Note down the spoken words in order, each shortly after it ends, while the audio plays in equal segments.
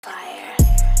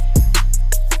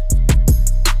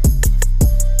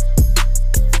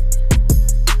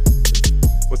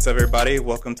What's up, everybody?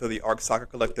 Welcome to the Arc Soccer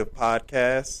Collective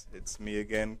podcast. It's me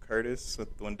again, Curtis,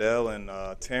 with Wendell and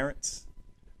Terrence.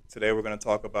 Today we're going to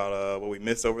talk about what we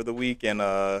missed over the week and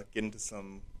get into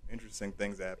some interesting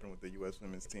things that happened with the U.S.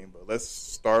 women's team. But let's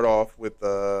start off with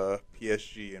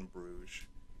PSG and Bruges.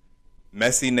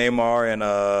 Messi, Neymar,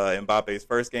 and Mbappe's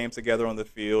first game together on the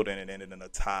field, and it ended in a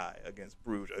tie against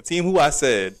Bruges, a team who I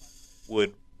said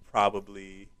would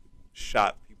probably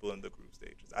shock people in the group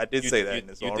stages. I did say that, and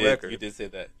it's on record. You did say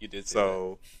that.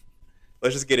 So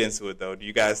let's just get into it, though. Do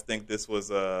you guys think this was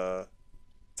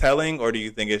telling, or do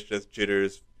you think it's just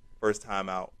jitters first time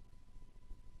out?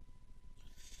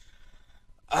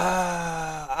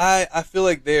 I feel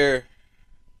like they're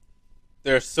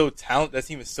so talented. That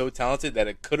team is so talented that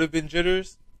it could have been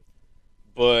jitters,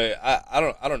 but I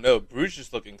don't know. Bruges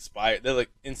just look inspired. They're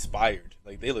like inspired.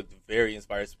 Like they looked very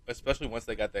inspired, especially once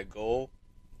they got that goal.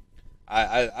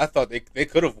 I thought they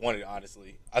could have won it.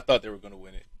 Honestly, I thought they were going to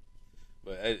win it,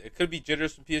 but it could be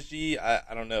jitters from PSG.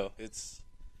 I don't know. It's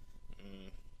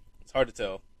hard to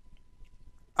tell.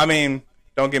 I mean,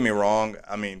 don't get me wrong.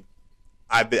 I mean,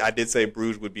 I did say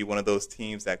Bruges would be one of those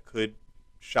teams that could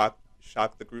shock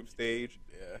the group stage,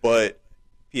 Yeah. but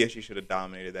PSG should have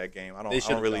dominated that game. I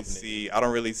don't really see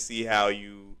how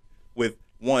you with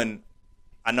one.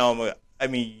 I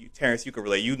mean, Terrence, you can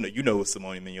relate. You know who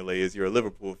Simone Mignolet is. You're a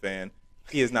Liverpool fan.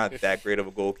 He is not that great of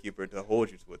a goalkeeper to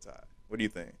hold you to a tie. What do you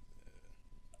think?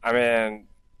 I mean,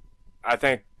 I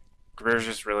think Bruges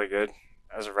is really good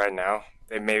as of right now.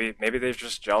 Maybe they've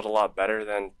just gelled a lot better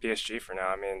than PSG for now.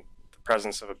 I mean, the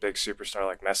presence of a big superstar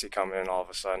like Messi coming in all of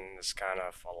a sudden is kind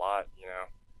of a lot, you know.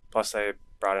 Plus, they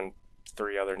brought in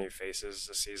 3 other new faces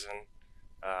this season.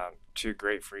 2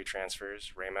 great free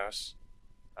transfers: Ramos,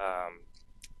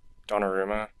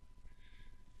 Donnarumma.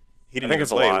 He didn't even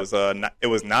play. It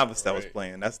was Navas that was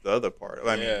playing. That's the other part.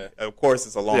 I mean, of course,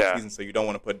 it's a long season, so you don't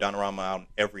want to put Donnarumma out in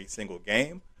every single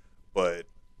game. But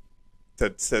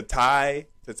to tie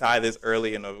this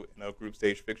early in a group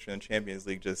stage fixture in the Champions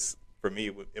League, just for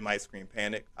me, it might scream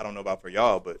panic. I don't know about for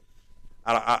y'all, but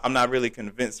I'm not really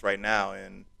convinced right now.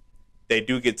 And they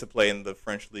do get to play in the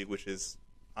French league, which is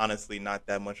honestly not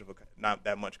that much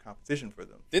competition for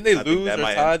them. Didn't they lose or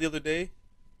tie the other day?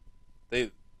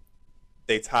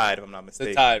 They tied, if I'm not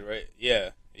mistaken. They tied, right? Yeah.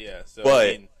 So, but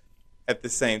I mean, at the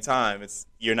same time,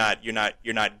 you're not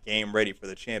game ready for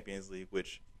the Champions League,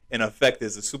 which in effect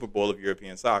is the Super Bowl of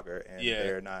European soccer, and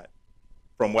they're not.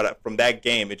 From that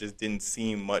game, it just didn't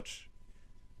seem much.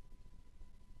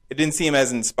 It didn't seem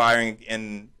as inspiring.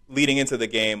 And leading into the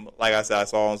game, like I said, I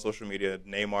saw on social media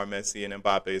Neymar, Messi, and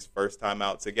Mbappe's first time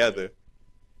out together,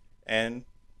 and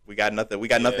we got nothing. We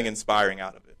got nothing inspiring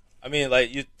out of it. I mean,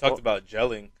 like you talked about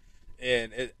gelling,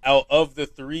 and out of the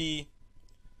 3,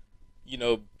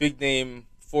 big name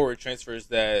forward transfers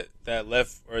that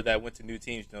left or that went to new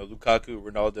teams, Lukaku,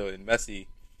 Ronaldo, and Messi.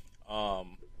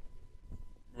 Ronaldo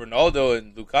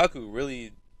and Lukaku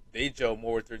really they gel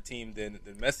more with their team than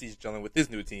Messi's gelling with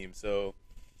his new team. So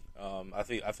I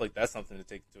feel like that's something to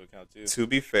take into account too. To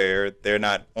be fair, they're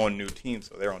not on new teams,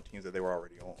 so they're on teams that they were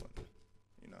already on.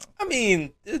 I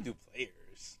mean, they're new players.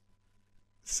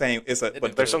 Same,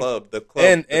 but there's the club,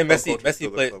 and the Messi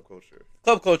played club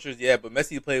cultures, but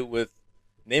Messi played with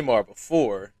Neymar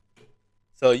before,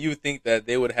 so you would think that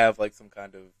they would have like some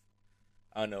kind of,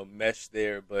 I don't know, mesh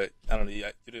there, but I don't know,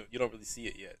 you don't really see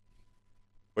it yet.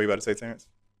 What are you about to say, Terrence?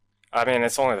 I mean,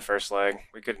 it's only the first leg.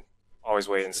 We could always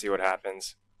wait and see what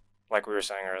happens. Like we were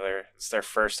saying earlier, it's their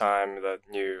first time the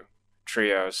new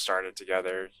trio started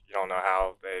together. You don't know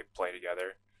how they play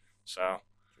together, so.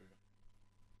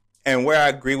 And where I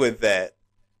agree with that,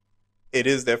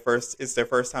 it's their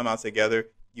first time out together.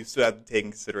 You still have to take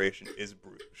in consideration is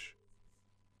Bruges.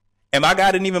 And my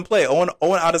guy didn't even play. Owen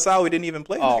Adesanya didn't even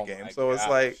play in that game. So gosh. It's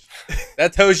like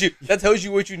that tells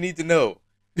you what you need to know.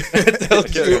 That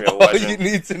tells you all you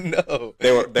need to know.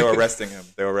 They were resting him.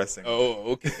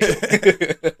 Oh,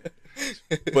 okay.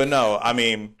 But no, I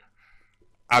mean,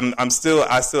 I still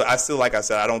like I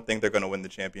said, I don't think they're going to win the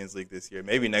Champions League this year.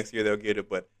 Maybe next year they'll get it,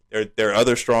 but there are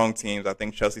other strong teams. I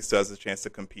think Chelsea still has a chance to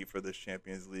compete for this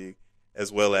Champions League, as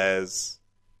well as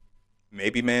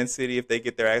maybe Man City if they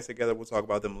get their acts together. We'll talk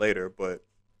about them later, but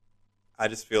I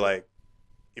just feel like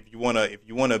if you wanna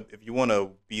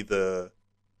be the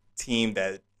team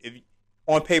that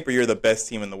on paper you're the best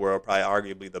team in the world, probably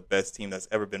arguably the best team that's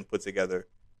ever been put together.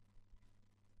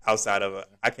 Outside of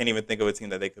I can't even think of a team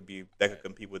that could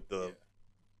compete with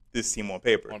this team on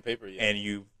paper. On paper, yeah.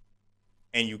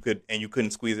 And you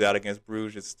couldn't squeeze it out against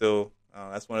Bruges. It's still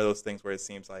that's one of those things where it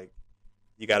seems like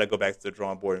you got to go back to the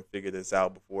drawing board and figure this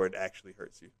out before it actually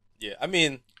hurts you. Yeah, I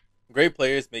mean, great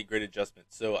players make great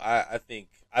adjustments. So I think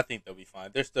they'll be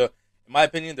fine. They're still, in my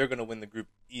opinion, they're going to win the group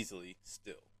easily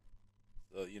still.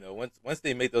 So once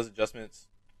they make those adjustments,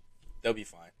 they'll be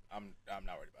fine. I'm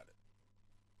not worried about it.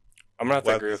 I'm gonna have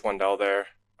to agree with Wendell there.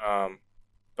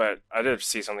 But I did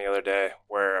see something the other day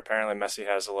where apparently Messi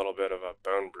has a little bit of a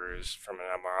bone bruise from an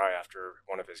MRI after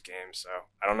one of his games. So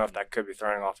I don't know if that could be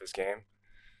throwing off his game.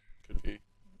 Could be.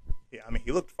 Yeah, I mean,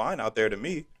 he looked fine out there to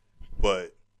me,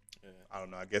 but I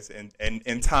don't know. I guess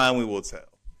in time we will tell.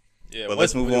 Yeah, but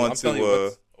let's move on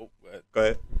to. Go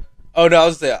ahead. Oh no, I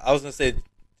was gonna say,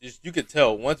 you could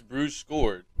tell once Bruges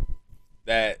scored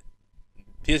that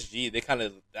PSG, they kind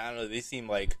of, I don't know, they seem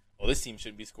like, oh, this team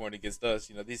shouldn't be scoring against us.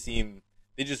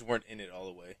 They just weren't in it all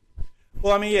the way.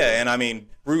 Well, I mean, yeah, and I mean,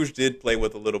 Bruges did play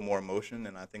with a little more emotion,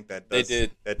 and I think that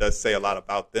does say a lot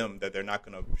about them, that they're not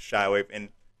going to shy away. And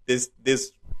this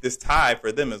tie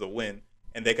for them is a win,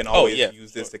 and they can always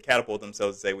use this to catapult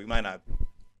themselves and say, we might not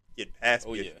get past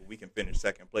PSG, but we can finish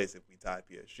second place if we tie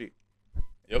PSG.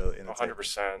 Yep,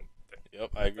 100%.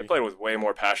 Yep, I agree. They played with way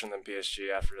more passion than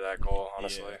PSG after that goal,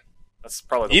 honestly. Yeah. That's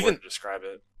probably the word to describe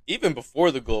it. Even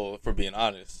before the goal, if we're being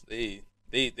honest, they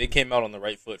came out on the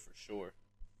right foot for sure.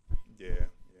 Yeah.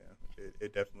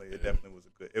 It definitely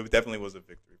was a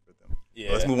victory for them. Yeah.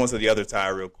 Well, let's move on to the other tie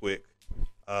real quick.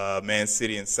 Man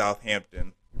City and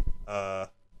Southampton. I've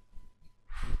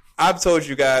told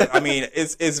you guys. I mean,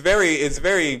 it's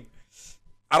very.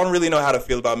 I don't really know how to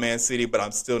feel about Man City, but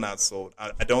I'm still not sold.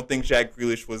 I don't think Jack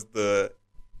Grealish is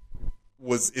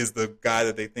the guy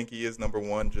that they think he is, number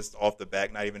one, just off the back.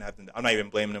 I'm not even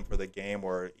blaming him for the game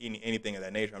or anything of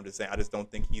that nature. I'm just saying I just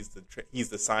don't think he's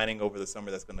the signing over the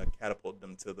summer that's going to catapult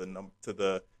them to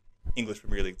the English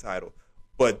Premier League title.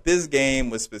 But this game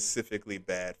was specifically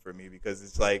bad for me because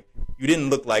it's like you didn't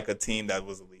look like a team that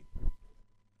was elite.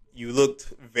 You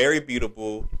looked very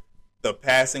beatable. The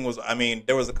passing was, I mean,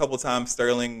 there was a couple times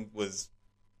Sterling was,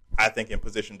 I think, in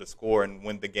position to score and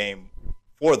win the game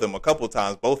for them a couple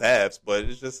times, both halves, but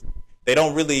it's just they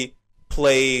don't really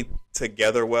play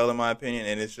together well, in my opinion,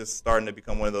 and it's just starting to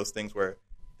become one of those things where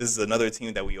this is another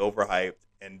team that we overhyped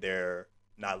and they're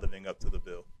not living up to the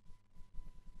bill.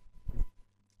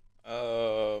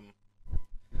 I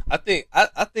think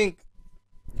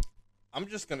I'm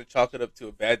just gonna chalk it up to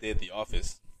a bad day at the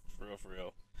office, for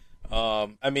real.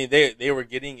 I mean, they were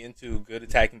getting into good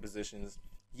attacking positions.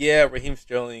 Yeah, Raheem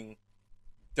Sterling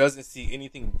doesn't see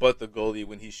anything but the goalie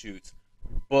when he shoots,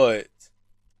 but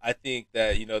I think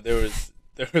that there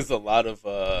was a lot of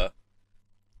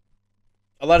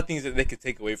things that they could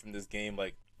take away from this game,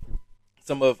 like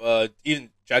some of even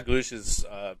Jack Grealish's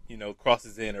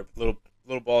crosses in or little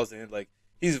balls in. Like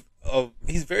he's a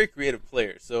very creative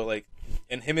player, so like,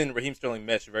 and him and Raheem Sterling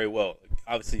mesh very well. Like,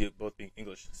 obviously, both being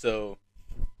English, so.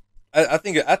 I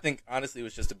think honestly it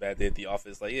was just a bad day at the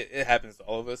office. Like it happens to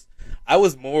all of us. I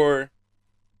was more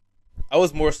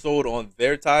sold on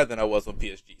their tie than I was on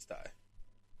PSG's tie.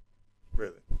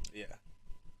 Really? Yeah.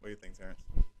 What do you think, Terrence?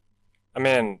 I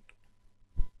mean,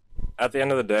 at the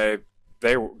end of the day,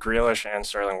 Grealish and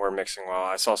Sterling were mixing well.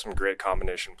 I saw some great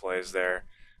combination plays there.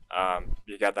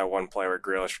 You got that one play where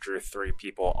Grealish drew three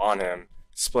people on him,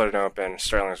 split it open.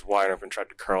 Sterling was wide open, tried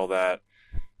to curl that.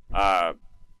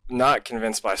 Not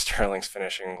convinced by Sterling's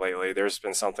finishing lately. There's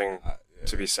been something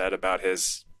to be said about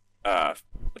his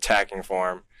attacking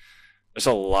form. There's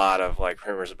a lot of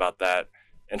rumors about that.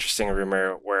 Interesting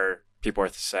rumor where people are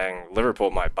saying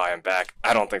Liverpool might buy him back.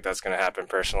 I don't think that's going to happen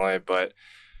personally, but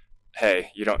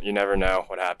hey, you never know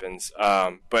what happens.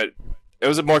 But it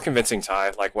was a more convincing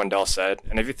tie, like Wendell said.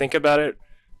 And if you think about it,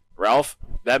 Ralph,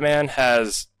 that man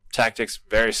has tactics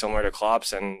very similar to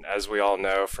Klopp's, and as we all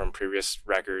know from previous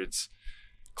records,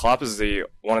 Klopp is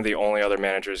one of the only other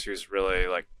managers who's really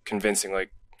convincingly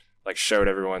showed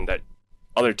everyone that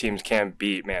other teams can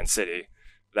beat Man City.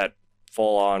 That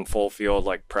full field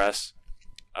press.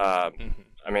 I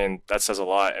mean, that says a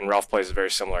lot. And Ralph plays a very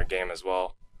similar game as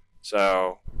well.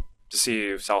 So to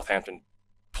see Southampton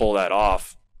pull that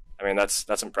off, I mean,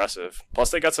 that's impressive.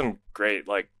 Plus, they got some great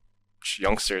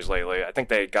youngsters lately. I think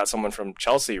they got someone from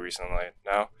Chelsea recently.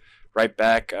 No, right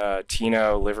back,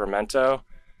 Tino Livramento.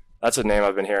 That's a name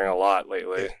I've been hearing a lot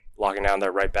lately, locking down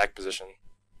that right back position.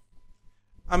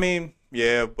 I mean,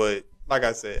 yeah, but like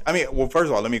I said, well, first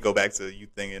of all, let me go back to you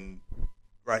thinking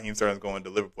Raheem Sterling's going to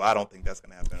Liverpool. I don't think that's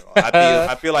going to happen at all.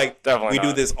 I feel like Definitely we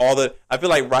not. do this I feel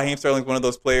like Raheem Sterling's one of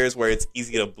those players where it's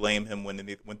easy to blame him when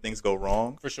things go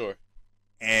wrong. For sure.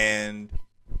 And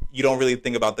you don't really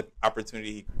think about the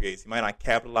opportunity he creates. He might not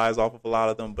capitalize off of a lot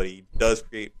of them, but he does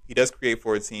create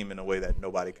for a team in a way that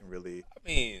nobody can really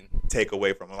take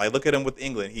away from him. Look at him with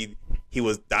England.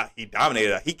 he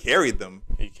dominated. He carried them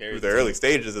through the early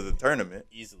stages of the tournament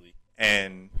easily.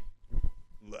 And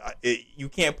you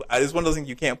can't. It's one of those things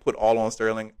you can't put all on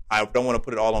Sterling. I don't want to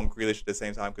put it all on Grealish at the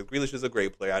same time because Grealish is a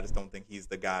great player. I just don't think he's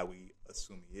the guy we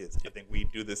assume he is. I think we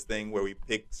do this thing where we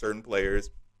pick certain players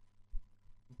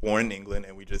born in England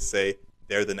and we just say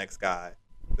they're the next guy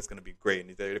that's going to be great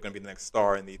and they're going to be the next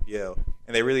star in the EPL,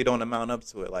 and they really don't amount up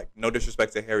to it. Like, no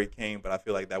disrespect to Harry Kane, but I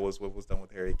feel like that was what was done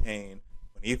with Harry Kane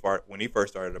when he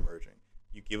first started emerging.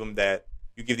 You give him that.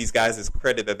 You give these guys this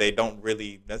credit that they don't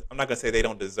really. I'm not going to say they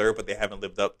don't deserve, but they haven't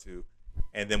lived up to,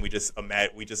 and then we just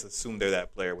assume they're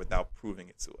that player without proving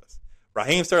it to us.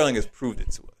 Raheem Sterling has proved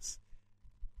it to us.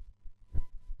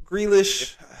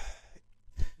 Grealish,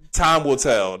 time will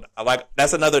tell.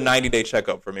 That's another 90-day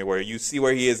checkup for me, where you see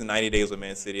where he is in 90 days with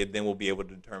Man City, and then we'll be able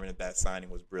to determine if that signing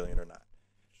was brilliant or not.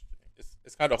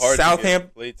 It's kind of hard to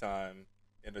get play time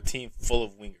in a team full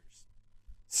of wingers.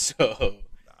 So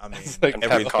I mean, like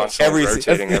every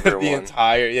rotating everyone. The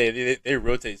entire they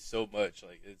rotate so much.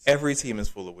 Like every team is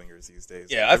full of wingers these days.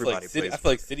 Yeah, I feel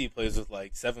like City plays with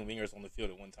like 7 wingers on the field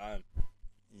at one time.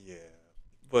 Yeah,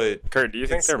 but Kurt, do you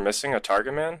think they're missing a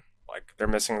target man? Like they're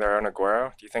missing their own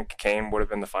Aguero? Do you think Kane would have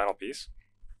been the final piece?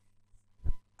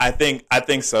 I think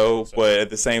so, but at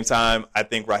the same time, I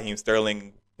think Raheem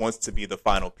Sterling wants to be the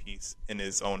final piece in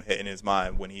his own head, in his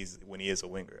mind when he is a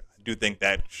winger. I do think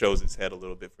that shows his head a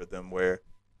little bit for them, where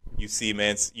you see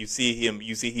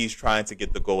he's trying to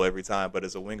get the goal every time, but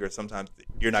as a winger, sometimes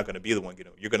you're not going to be the one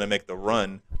getting it. You're going to make the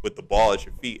run with the ball at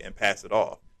your feet and pass it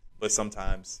off. But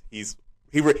sometimes he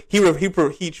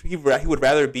would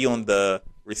rather be on the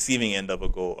receiving end of a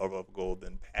goal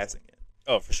than passing it.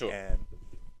 Oh, for sure. And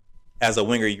as a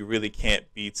winger, you really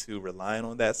can't be too reliant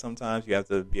on that sometimes. You have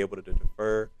to be able to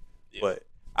defer. Yeah. But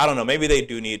I don't know. Maybe they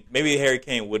do maybe Harry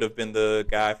Kane would have been the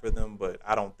guy for them, but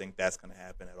I don't think that's going to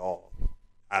happen at all.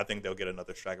 I think they'll get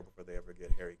another striker before they ever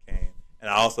get Harry Kane. And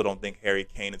I also don't think Harry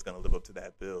Kane is going to live up to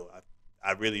that bill.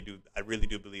 I really do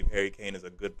believe Harry Kane is a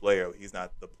good player. He's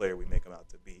not the player we make him out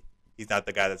to be. He's not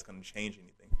the guy that's going to change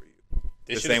anything for you.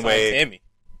 They should have signed Tammy.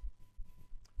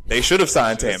 They should have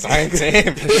signed Tammy.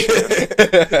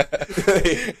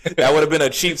 That would have been a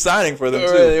cheap signing for them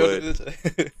too.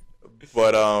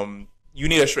 But you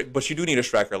do need a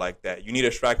striker like that. You need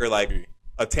a striker like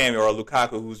a Tammy or a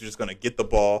Lukaku who's just going to get the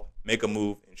ball, make a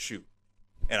move, and shoot.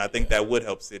 And I think that would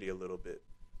help City a little bit.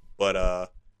 But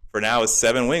for now, it's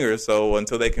 7 wingers. So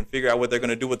until they can figure out what they're going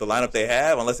to do with the lineup they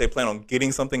have, unless they plan on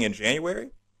getting something in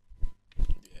January,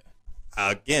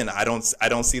 again, I don't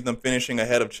see them finishing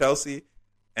ahead of Chelsea.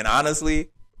 And honestly,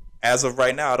 as of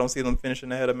right now, I don't see them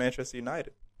finishing ahead of Manchester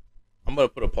United. I'm going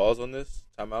to put a pause on this.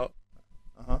 Time out.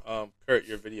 Uh-huh. Kurt,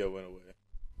 your video went away.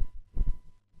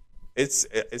 It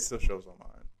still shows on mine.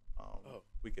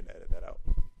 We can edit that out.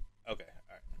 Okay, all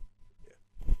right. Yeah.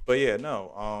 But yeah,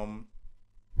 no.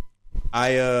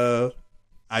 I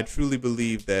truly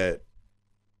believe that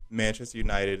Manchester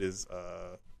United is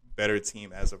a better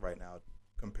team as of right now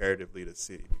comparatively to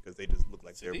City, because they just look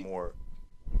like they're more.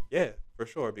 Yeah, for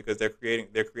sure, because they're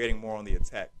creating more on the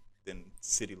attack than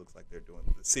City looks like they're doing.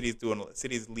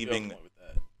 City's leaving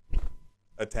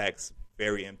attacks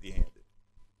very empty-handed.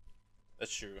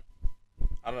 That's true.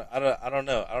 I don't know. I don't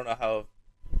know how.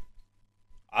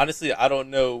 Honestly, I don't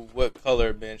know what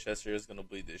color Manchester is going to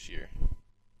bleed this year.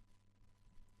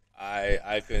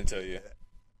 I couldn't tell you.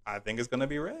 I think it's going to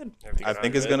be red. I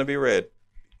think it's going to be red.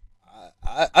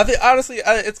 I think honestly,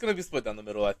 it's going to be split down the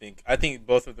middle. I think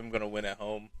both of them are going to win at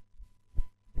home.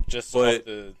 Just off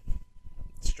the.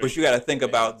 But you got to think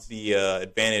about the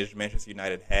advantage Manchester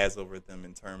United has over them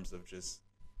in terms of just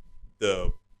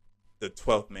the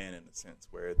 12th man, in a sense,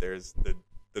 where there's the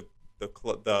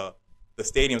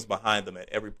stadium's behind them at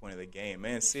every point of the game.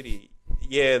 Man City,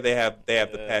 yeah, they have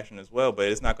the passion as well, but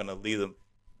it's not going to lead them.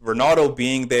 Ronaldo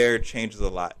being there changes a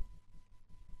lot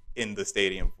in the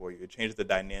stadium for you. It changes the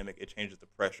dynamic. It changes the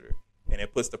pressure, and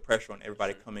it puts the pressure on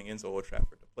everybody coming into Old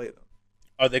Trafford to play them.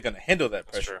 Are they going to handle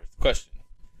that pressure? Question.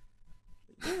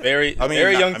 Very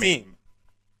young team.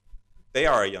 They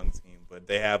are a young team, but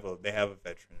they have a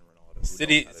veteran in Ronaldo.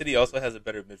 City also has a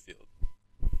better midfield.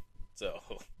 So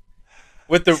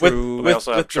with the they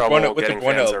also have trouble getting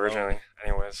fans originally.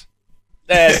 Anyways,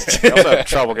 that's they also have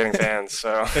trouble getting fans.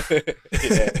 So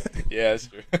yeah, that's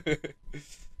true.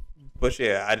 But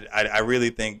yeah, I really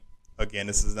think, again,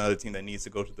 this is another team that needs to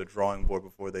go to the drawing board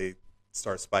before they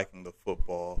start spiking the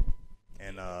football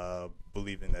and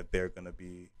believing that they're going to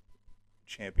be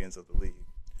champions of the league.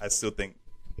 I still think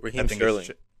Raheem Sterling,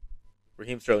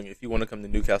 if you want to come to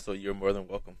Newcastle, you're more than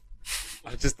welcome.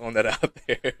 I'm just throwing that out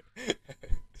there.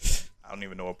 I don't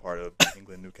even know what part of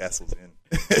England Newcastle's in.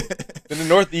 In the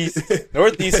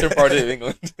northeastern part of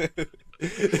England.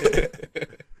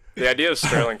 The idea of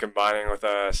Sterling combining with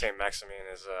St. Maximin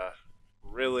is a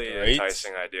really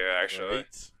enticing idea, actually.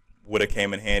 Right. Would have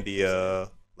came in handy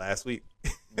last week.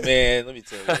 Man, let me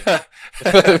tell you.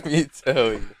 Let me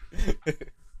tell you.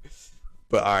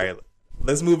 But all right,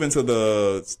 let's move into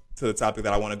the topic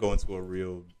that I want to go into a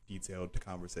real detailed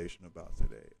conversation about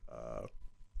today.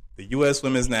 The U.S.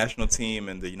 Women's National Team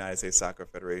and the United States Soccer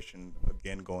Federation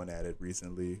again going at it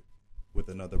recently with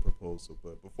another proposal.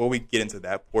 But before we get into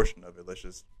that portion of it, let's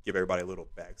just give everybody a little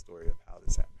backstory of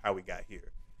how we got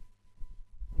here.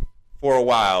 For a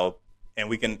while, and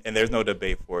there's no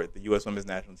debate for it, the U.S. Women's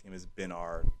National Team has been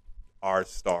our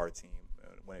star team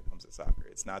when it comes to soccer.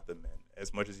 It's not the men.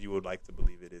 As much as you would like to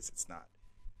believe it is, it's not.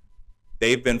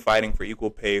 They've been fighting for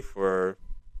equal pay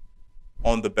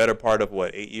on the better part of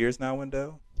 8 years now,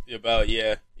 Wendell? Yeah.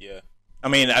 I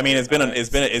mean, it's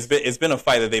been a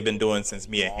fight that they've been doing since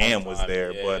Mia Hamm was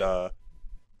there, yeah. But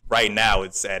right now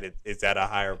it's at a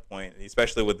higher point,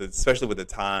 especially with the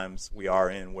times we are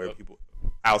in, where people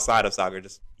outside of soccer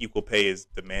just equal pay is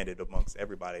demanded amongst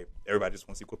everybody. Everybody just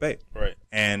wants equal pay, right?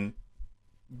 And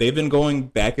they've been going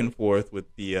back and forth with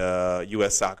the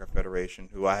U.S. Soccer Federation,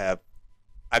 who I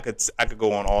could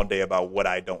go on all day about what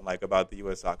I don't like about the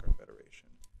U.S. Soccer Federation,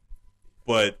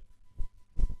 but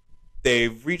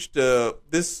they've reached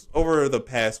this over the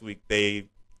past week. The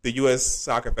U.S.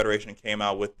 Soccer Federation came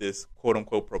out with this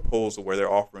quote-unquote proposal where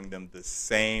they're offering them the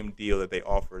same deal that they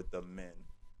offered the men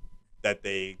that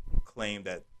they claimed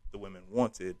that the women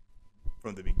wanted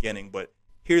from the beginning. But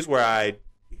here's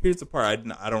the part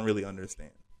I don't really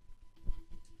understand.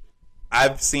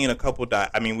 I've seen a couple.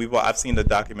 I've seen the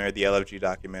documentary, the LFG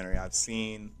documentary. I've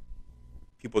seen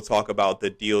people talk about the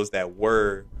deals that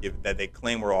they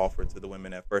claim were offered to the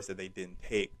women at first that they didn't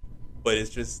take. But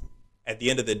it's just, at the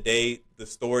end of the day, the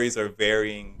stories are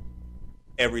varying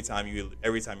every time you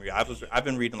read. I've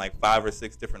been reading like 5 or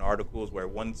 6 different articles where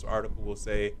one article will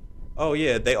say, oh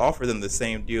yeah, they offer them the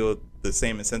same deal, the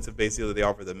same incentive-based deal that they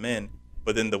offer the men.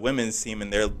 But then the women's team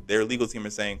and their legal team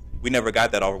are saying, we never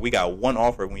got that offer. We got one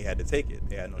offer and we had to take it.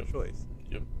 They had no choice.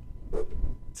 Yep.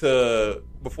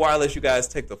 Before I let you guys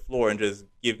take the floor and just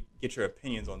get your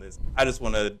opinions on this, I just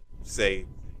want to say,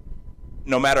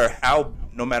 no matter how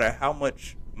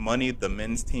much money the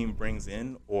men's team brings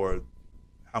in, or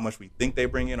how much we think they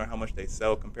bring in, or how much they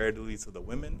sell comparatively to the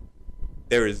women,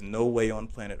 there is no way on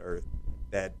planet Earth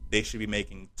that they should be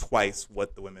making twice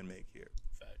what the women make here.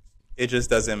 Facts. It just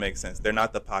doesn't make sense. They're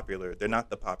not the popular team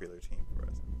for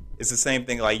us. It's the same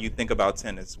thing like you think about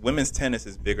tennis. Women's tennis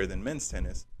is bigger than men's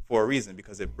tennis for a reason,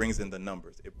 because it brings in the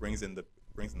numbers. It brings in the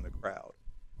crowd.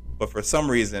 But for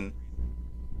some reason,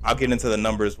 I'll get into the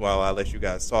numbers while I let you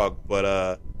guys talk,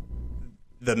 but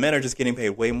the men are just getting paid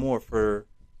way more for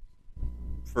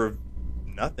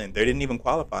nothing. They didn't even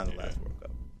qualify in the last World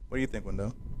Cup. What do you think,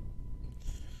 Wendell?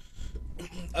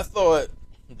 I thought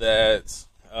that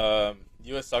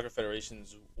U.S. Soccer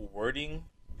Federation's wording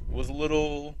was a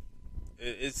little.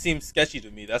 It seems sketchy to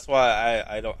me. That's why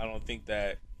I don't think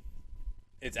that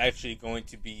it's actually going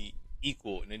to be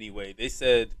equal in any way. They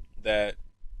said that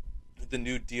the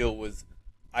new deal was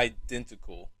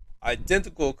identical.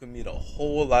 Identical could mean a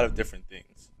whole lot of different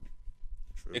things.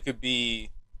 True. It could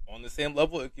be on the same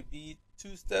level. It could be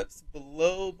 2 steps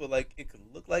below, but like it could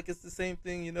look like it's the same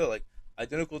thing. You know, like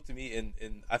identical to me,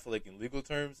 in I feel like in legal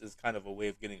terms is kind of a way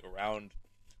of getting around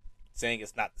saying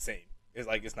it's not the same. It's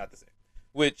like it's not the same.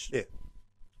 Which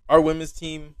our women's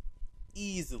team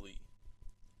easily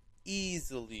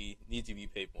need to be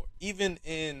paid more. Even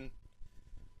in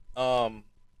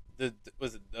the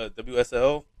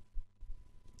WSL,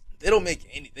 they don't make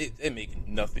any. They make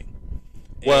nothing.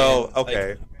 Well, And, okay.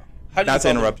 Like, Not to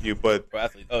interrupt you, but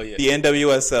oh yeah, the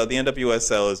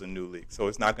NWSL is a new league, so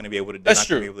it's not going to be able to. They're not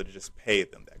going to be able to just pay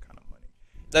them that kind of money.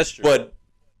 That's true. But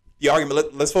the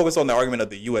argument. Let's focus on the argument of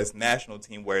the U.S. national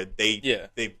team, where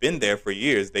they've been there for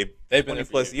years. They've been 20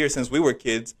 plus years since we were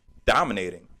kids,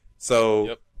 dominating.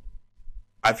 So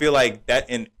I feel like that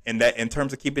in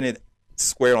terms of keeping it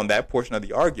square on that portion of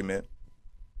the argument,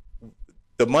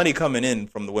 the money coming in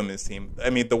from the women's team. I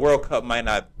mean, the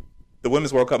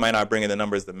Women's World Cup might not bring in the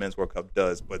numbers the Men's World Cup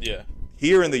does, but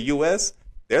here in the U.S.,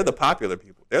 they're the popular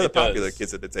people. They're the popular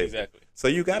kids at the table. Exactly. So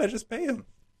you gotta just pay them.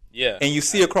 Yeah. And you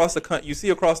see across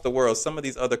the world, some of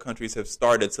these other countries have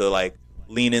started to like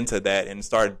lean into that and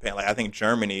started paying. Like I think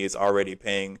Germany is already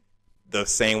paying the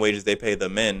same wages they pay the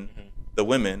men, the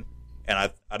women,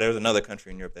 and there's another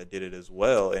country in Europe that did it as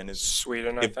well. And it's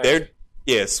Sweden. I think.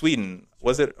 Sweden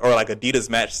was it, or like Adidas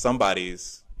matched somebody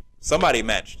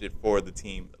matched it for the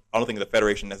team. I don't think the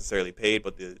federation necessarily paid,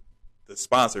 but the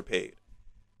sponsor paid.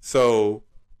 So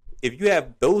if you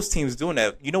have those teams doing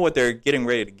that, you know what they're getting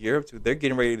ready to gear up to? They're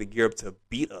getting ready to gear up to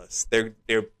beat us. They're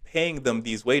paying them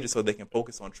these wages so they can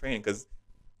focus on training. Because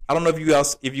I don't know if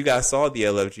you guys saw the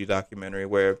LFG documentary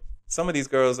where some of these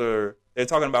girls they're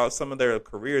talking about some of their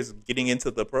careers getting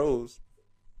into the pros.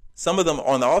 Some of them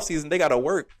on the off season they gotta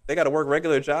work. They gotta work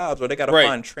regular jobs or they gotta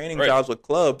find training jobs with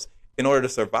clubs in order to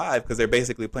survive because they're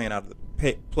basically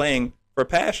playing for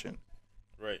passion.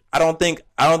 Right. I don't think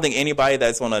anybody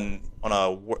that's on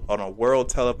a world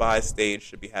televised stage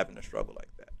should be having to struggle like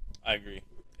that. I agree.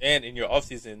 And in your off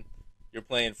season, you're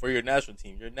playing for your national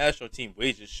team. Your national team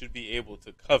wages should be able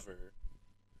to cover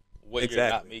what you're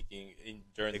not making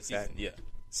during the season. Yeah.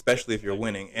 Especially if you're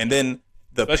winning. And then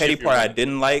the petty part I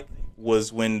didn't like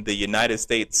was when the United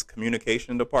States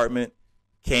Communication Department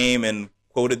came and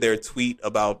quoted their tweet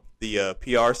about the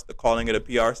calling it a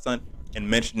PR stunt. And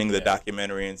mentioning the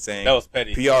documentary and saying that was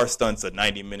petty. PR stunts a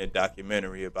 90-minute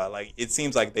documentary about it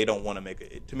seems like they don't want to make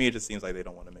it. To me, it just seems like they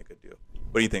don't want to make a deal.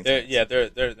 What do you think? They're not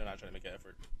trying to make an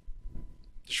effort.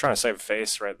 Just trying to save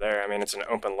face right there. I mean, it's an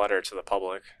open letter to the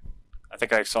public. I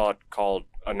think I saw it called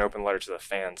an open letter to the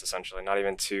fans, essentially, not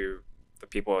even to the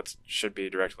people it should be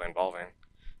directly involving.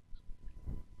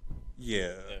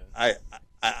 Yeah.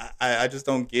 I just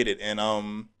don't get it, and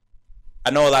I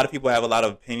know a lot of people have a lot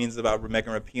of opinions about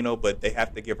Megan Rapinoe, but they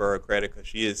have to give her credit because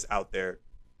she is out there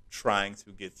trying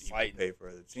to get equal pay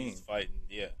for the team. She's fighting,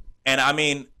 yeah. And I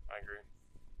mean, I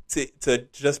agree. To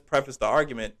just preface the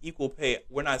argument, equal pay.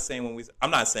 I'm not saying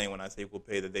when I say equal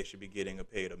pay that they should be getting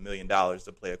paid $1 million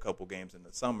to play a couple games in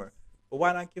the summer. But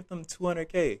why not give them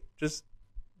 $200K? Just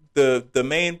the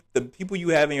people you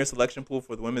have in your selection pool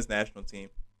for the women's national team,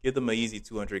 give them an easy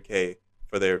 $200K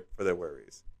for their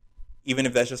worries. Even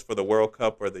if that's just for the World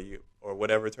Cup or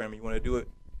whatever tournament you want to do it,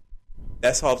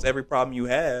 that solves every problem you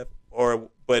have.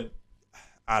 But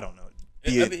I don't know.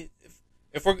 I mean,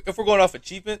 if we're going off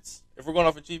achievements,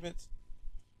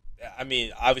 I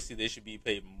mean, obviously they should be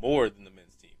paid more than the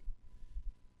men's team.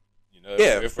 You know,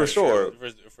 yeah, for sure.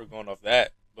 If we're going off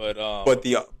that, but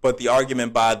the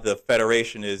argument by the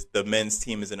federation is the men's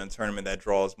team is in a tournament that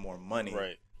draws more money,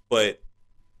 right? But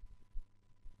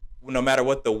no matter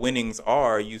what the winnings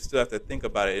are, you still have to think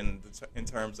about it in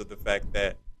terms of the fact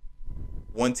that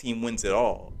one team wins it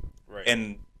all, right?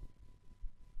 And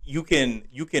you can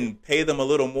pay them a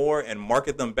little more and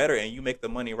market them better, and you make the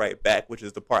money right back, which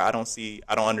is the part I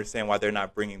don't understand why they're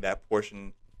not bringing that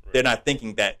portion. Right. They're not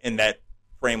thinking that in that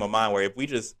frame of mind where if we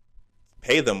just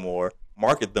pay them more,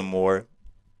 market them more,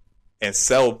 and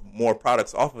sell more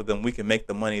products off of them, we can make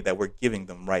the money that we're giving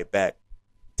them right back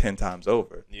 10 times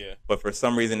over. Yeah. But for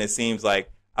some reason, it seems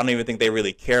like I don't even think they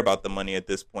really care about the money at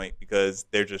this point because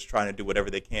they're just trying to do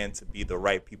whatever they can to be the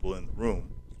right people in the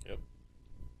room. Yep.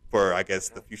 For, I guess,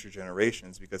 the future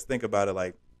generations. Because think about it,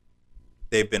 like,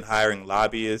 they've been hiring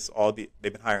lobbyists.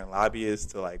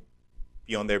 To, like,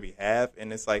 be on their behalf.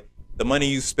 And it's like, the money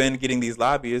you spend getting these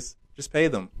lobbyists, just pay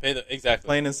them. Exactly.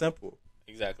 Plain and simple.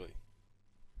 Exactly.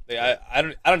 I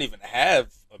don't even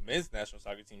have a men's national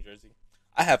soccer team jersey.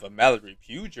 I have a Mallory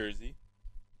Pugh jersey.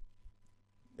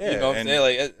 Yeah, you know what I'm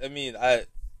saying? Like, I mean, the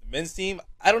men's team,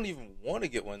 I don't even want to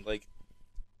get one. Like,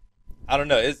 I don't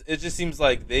know. It just seems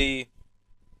like they,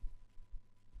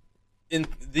 in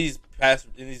these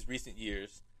recent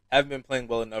years, haven't been playing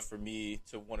well enough for me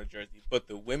to want a jersey. But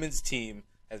the women's team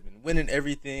has been winning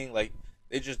everything. Like,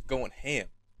 they're just going ham.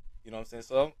 You know what I'm saying?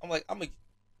 So I'm like, I'm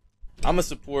gonna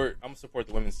support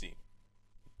the women's team.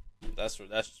 That's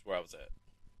just where I was at.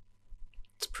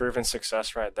 It's proven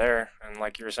success right there, and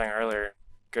like you were saying earlier,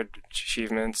 good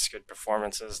achievements, good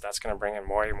performances, that's going to bring in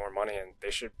more and more money, and they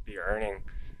should be earning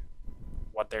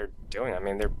what they're doing. I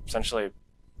mean, they're essentially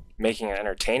making it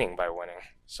entertaining by winning.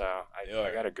 So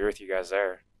I got to agree with you guys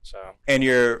there. So and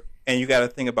you got to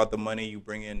think about the money you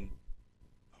bring in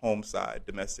home side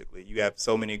domestically. You have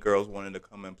so many girls wanting to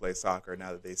come and play soccer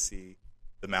now that they see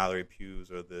the Mallory Pughs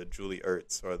or the Julie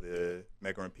Ertz or the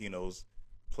Megan Rapinoes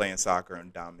playing soccer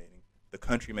and dominating. The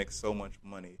country makes so much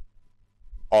money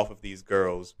off of these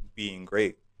girls being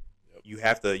great. Yep. You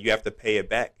have to pay it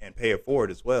back and pay it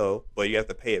forward as well, but you have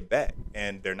to pay it back,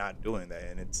 and they're not doing that.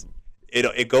 And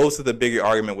it goes to the bigger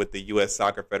argument with the U.S.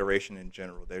 Soccer Federation in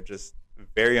general. They're just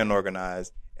very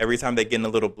unorganized. Every time they get in a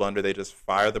little blunder, they just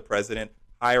fire the president,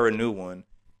 hire a new one,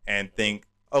 and think,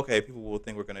 okay, people will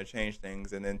think we're going to change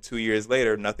things. And then 2 years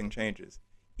later, nothing changes.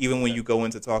 Even when you go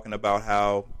into talking about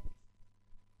how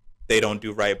they don't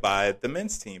do right by the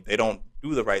men's team. They don't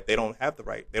do the right. They don't have the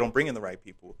right. They don't bring in the right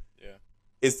people. Yeah.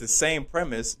 It's the same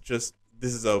premise, just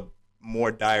this is a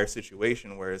more dire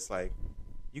situation where it's like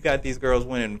you got these girls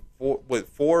winning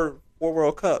four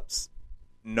World Cups.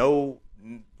 No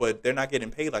but they're not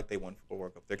getting paid like they won for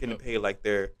World Cup. They're getting paid like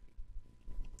They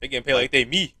getting paid like they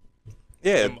me.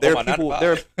 Yeah, On there my are people 9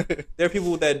 there. to 5. There are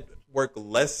people that work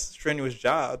less strenuous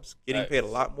jobs, getting paid a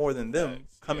Facts. lot more than them,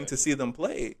 Facts. coming Yeah. to see them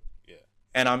play. Yeah.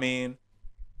 And I mean,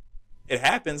 it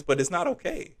happens, but it's not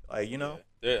okay. Like, you know,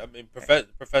 I mean,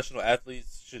 professional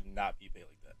athletes should not be paid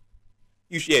like that.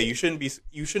 you shouldn't be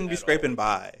At scraping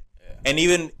by. Yeah. And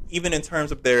even in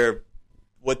terms of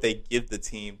what they give the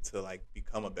team to like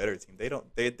become a better team,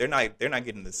 they're not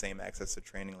getting the same access to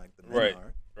training like the men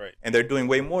are. Right. And they're doing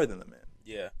way more than the men.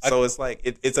 Yeah. So it's like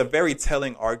it's a very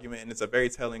telling argument, and it's a very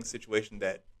telling situation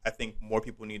that I think more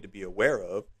people need to be aware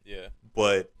of. Yeah.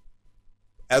 But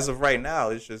as of right now,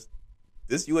 it's just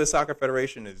this U.S. Soccer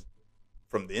Federation is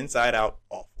from the inside out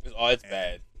awful. It's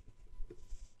bad.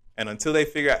 And until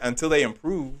they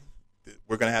improve,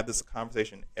 we're gonna have this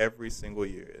conversation every single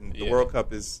year. And the Yeah. World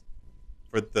Cup is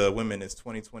for the women is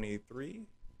 2023.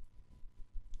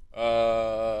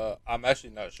 I'm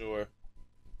actually not sure.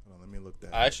 Hold on, let me look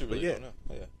that. I actually But really yeah. don't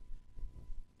know. Yeah.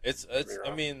 It's.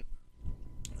 I mean,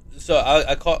 so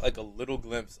I caught like a little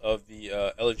glimpse of the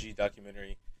LG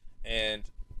documentary, and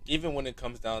even when it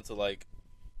comes down to like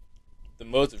the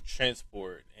modes of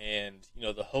transport and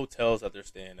the hotels that they're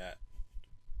staying at,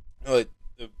 like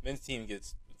the men's team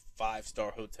gets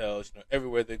 5-star hotels.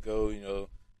 Everywhere they go,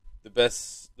 the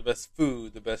best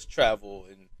food, the best travel,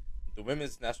 and the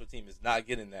women's national team is not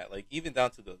getting that. Like even down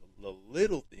to the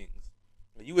little things.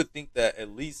 You would think that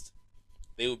at least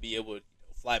they would be able to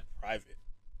fly private.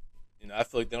 I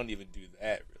feel like they don't even do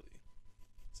that really.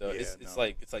 So it's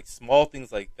like small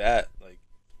things like that. Like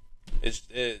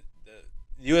the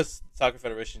U.S. Soccer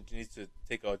Federation needs to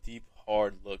take a deep,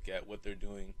 hard look at what they're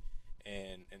doing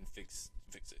and fix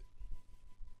it.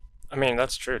 I mean,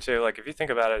 that's true too. Like if you think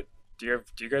about it, do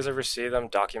you guys ever see them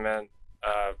document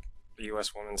the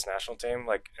U.S. women's national team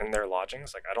like in their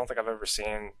lodgings? Like I don't think I've ever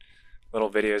seen little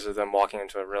videos of them walking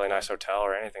into a really nice hotel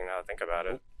or anything now that I think about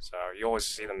it. So you always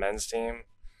see the men's team.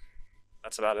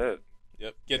 That's about it.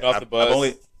 Yep, getting off the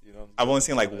bus. I've only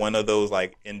seen like one of those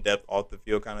like in-depth off the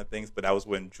field kind of things, but that was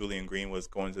when Julian Green was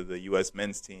going to the U.S.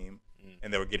 men's team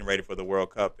and they were getting ready for the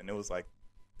World Cup, and it was like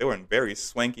they were in very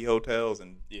swanky hotels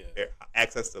and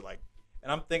access to like.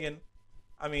 And I'm thinking,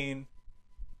 I mean,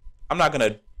 I'm not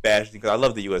gonna bash because I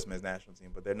love the U.S. men's national team,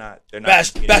 but they're not.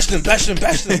 Bash them. Do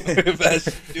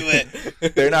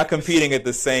it. They're not competing at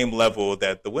the same level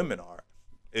that the women are.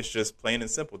 It's just plain and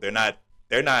simple. They're not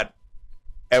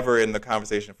ever in the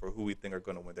conversation for who we think are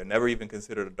going to win. They're never even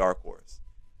considered a dark horse.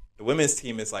 The women's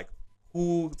team is like,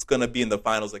 who's going to be in the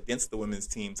finals against the women's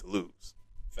team to lose?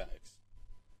 Facts.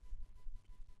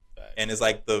 And it's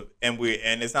like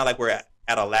and it's not like we're at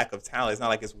a lack of talent. It's not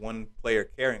like it's one player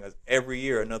carrying us. Every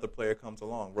year another player comes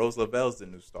along. Rose Lavelle's the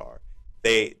new star.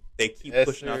 They keep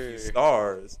pushing out these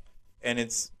stars, and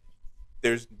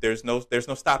there's no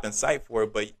stop in sight for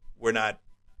it. But we're not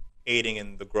aiding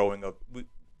in the growing of.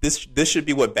 This should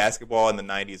be what basketball in the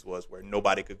 90s was, where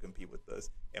nobody could compete with us,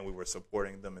 and we were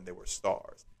supporting them, and they were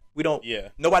stars. We don't. Yeah.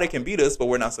 Nobody can beat us, but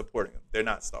we're not supporting them. They're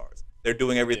not stars. They're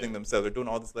doing everything themselves. They're doing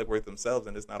all this legwork themselves,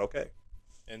 and it's not okay.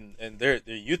 And their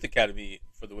youth academy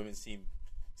for the women's team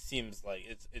seems like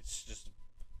it's just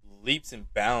leaps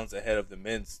and bounds ahead of the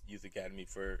men's youth academy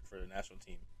for the national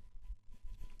team.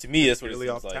 To me, that's what it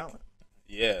seems like. Talent.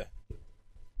 Yeah.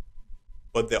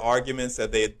 But the arguments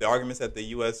that the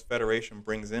U.S. Federation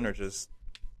brings in are just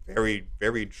very,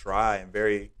 very dry and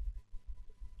very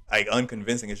like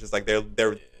unconvincing. It's just like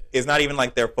they're it's not even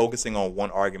like they're focusing on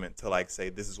one argument to like say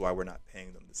this is why we're not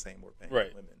paying them the same we're paying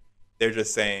women. They're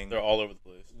just saying they're all over the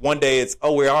place. One day it's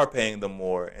we are paying them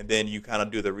more, and then you kind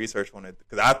of do the research on it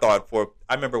because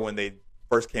I remember when they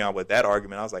first came out with that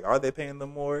argument, I was like, are they paying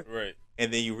them more? Right.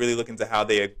 And then you really look into how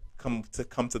they came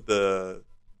to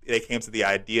the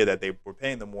idea that they were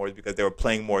paying them more because they were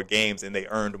playing more games and they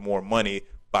earned more money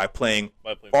by playing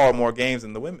far more games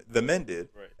than the men did.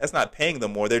 Right. That's not paying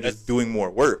them more; they're just doing more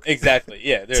work. Exactly.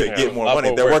 Yeah. To get more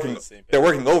money, they're working. They're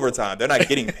working overtime. They're not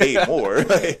getting paid more.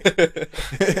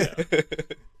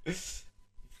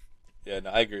 Yeah,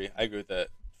 no, I agree. I agree with that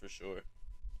for sure.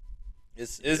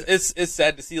 It's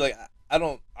sad to see. Like I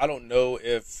don't know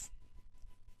if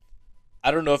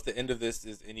the end of this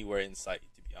is anywhere in sight.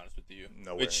 To be honest with you,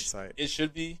 nowhere in sight. It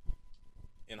should be.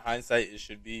 In hindsight, it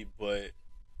should be, but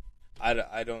I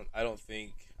don't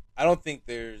think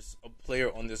there's a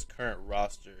player on this current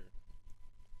roster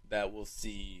that will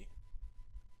see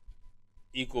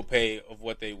equal pay of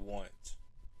what they want.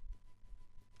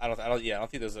 I don't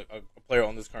think there's a player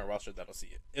on this current roster that'll see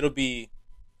it. It'll be,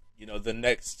 the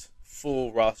next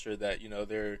full roster that,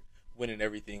 they're winning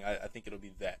everything. I think it'll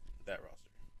be that roster.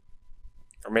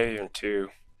 Or or maybe even 2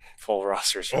 full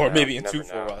rosters. Or now. maybe You in never 2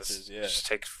 full know. rosters, yeah. It just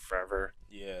takes forever.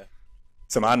 Yeah.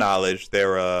 To my knowledge,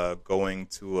 they're going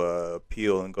to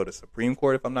appeal and go to Supreme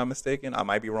Court, if I'm not mistaken. I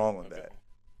might be wrong on that.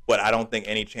 But I don't think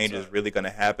any change is really going to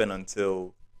happen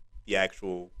until the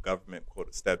actual government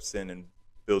quote steps in and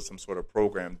builds some sort of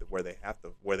program where they have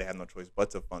no choice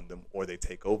but to fund them, or they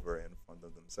take over and fund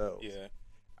them themselves. Yeah.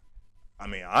 I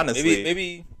mean, honestly,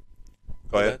 maybe.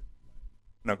 Go ahead.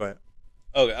 No, go ahead.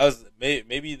 Okay,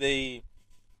 maybe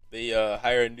they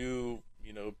hire a new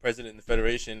president in the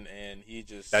federation, and he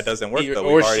just that doesn't work though.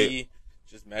 Or she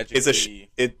just magically.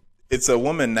 It's a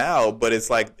woman now, but it's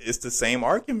like it's the same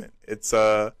argument. It's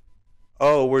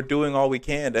we're doing all we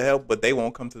can to help, but they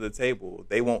won't come to the table.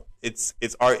 They won't.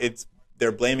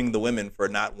 They're blaming the women for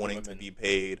not wanting to be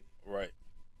paid right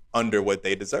under what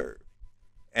they deserve.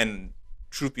 And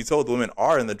truth be told, the women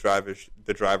are in the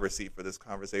driver's seat for this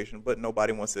conversation, but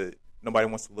nobody wants to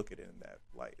look at it in that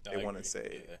light. They want to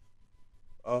say,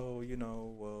 "Oh,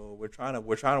 well, we're trying to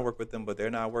work with them, but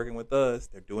they're not working with us.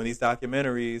 They're doing these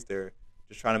documentaries. They're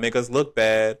just trying to make us look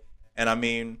bad." And I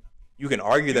mean, you can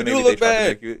argue that maybe they tried to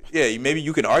make you. Yeah, maybe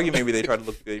you can argue maybe they tried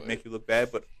to make you look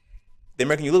bad, but they're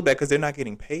making you look bad because they're not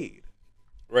getting paid.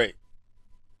 Right.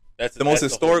 That's the most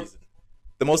historic.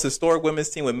 The most historic women's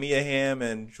team with Mia Hamm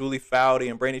and Julie Foudy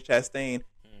and Brandi Chastain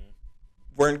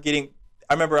weren't getting.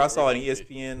 I remember I saw an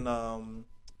ESPN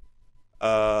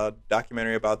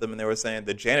documentary about them, and they were saying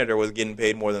the janitor was getting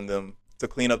paid more than them to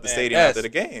clean up the stadium after the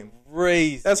game.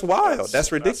 Crazy. That's wild.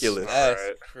 That's ridiculous. That's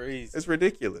crazy. It's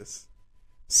ridiculous.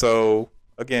 So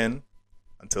again,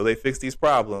 until they fix these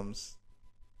problems,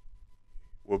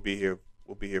 we'll be here.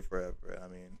 We'll be here forever. I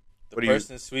mean. The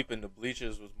person sweeping the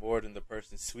bleachers was more than the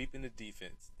person sweeping the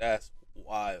defense. That's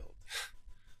wild.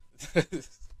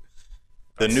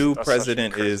 The new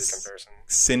president is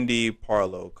Cindy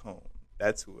Parlow Cone.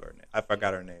 That's who her name. I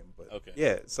forgot her name, but okay.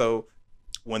 Yeah. So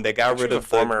when they got rid of the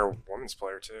former women's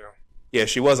player too. Yeah,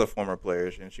 she was a former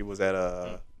player, and she was at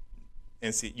UNC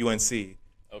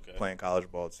playing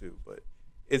college ball too. But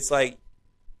it's like,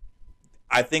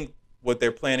 I think what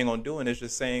they're planning on doing is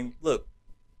just saying, look.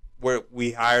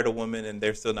 We hired a woman and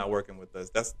they're still not working with us.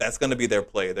 That's going to be their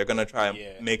play. They're going to try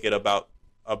and make it about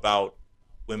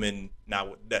women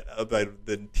about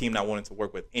the team not wanting to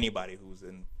work with anybody who's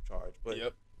in charge. But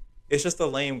it's just a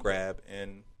lame grab,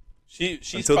 and she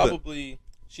probably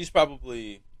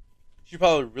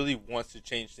really wants to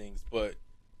change things, but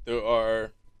there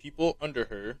are people under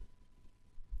her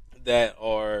that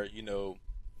are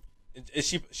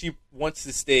she wants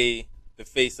to stay the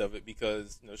face of it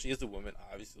because she is a woman,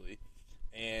 obviously,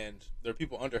 and there are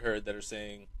people under her that are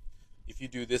saying, if you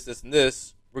do this, this, and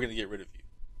this, we're gonna get rid of you.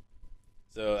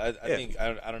 So I think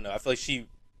I don't know. I feel like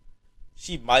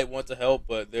she might want to help,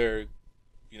 but there,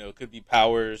 could be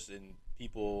powers and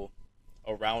people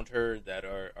around her that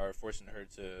are forcing her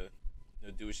to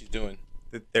do what she's doing.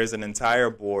 There's an entire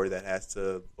board that has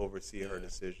to oversee her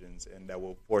decisions, and that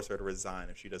will force her to resign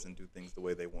if she doesn't do things the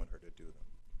way they want her to do them.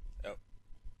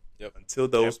 Yep. Until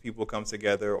those people come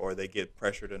together or they get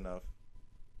pressured enough,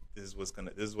 this is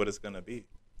what it's gonna be.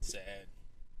 Sad.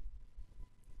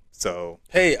 So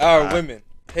pay our women.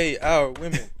 Pay our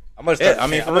women. I'm gonna start.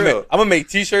 I'm gonna make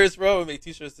T-shirts, bro. I'm gonna make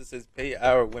T-shirts that says "Pay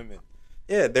our women."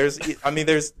 Yeah, there's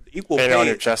equal pay. Paint it on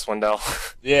your chest, Wendell.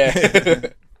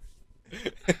 Yeah.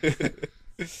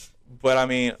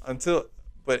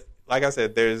 But like I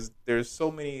said, there's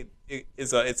so many.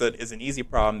 It's an easy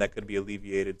problem that could be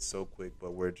alleviated so quick,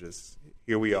 but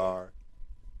here we are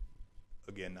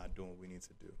again, not doing what we need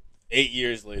to do. 8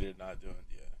 years later, not doing it.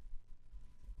 Yeah.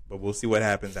 But we'll see what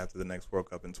happens after the next World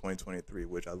Cup in 2023,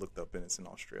 which I looked up and it's in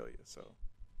Australia. So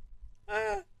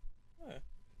that'd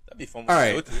be fun. All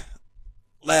right,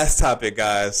 last topic,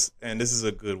 guys, and this is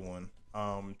a good one.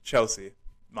 Chelsea,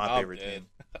 my favorite team,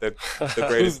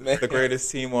 the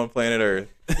greatest team on planet Earth.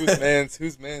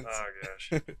 Who's man's? Oh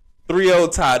gosh.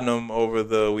 3-0 Tottenham over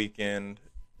the weekend.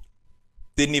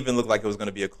 Didn't even look like it was going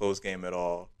to be a close game at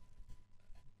all.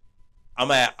 I'm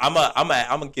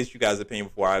gonna get you guys' opinion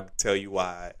before I tell you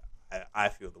why I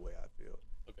feel the way I feel.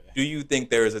 Okay. Do you think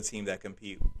there is a team that can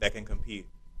compete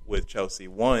with Chelsea?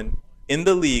 One, in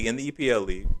the league, in the EPL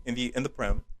league, in the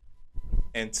Prem,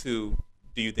 and two,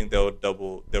 do you think they'll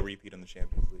repeat in the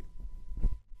Champions League?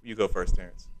 You go first,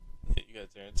 Terrence. Yeah, you got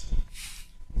it, Terrence.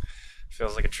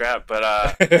 Feels like a trap, but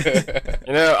I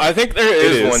think there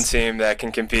is one team that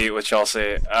can compete with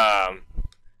Chelsea.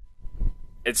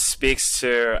 It speaks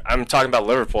to, I'm talking about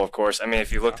Liverpool, of course. I mean,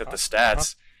 if you looked at the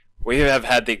stats, we have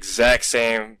had the exact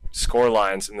same score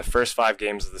lines in the first 5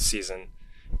 games of the season.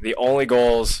 The only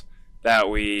goals that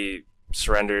we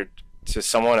surrendered to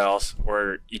someone else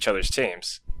or each other's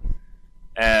teams,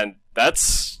 and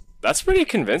that's pretty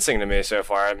convincing to me so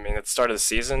far. I mean, at the start of the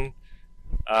season,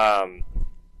 um,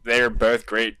 they're both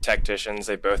great tacticians.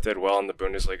 They both did well in the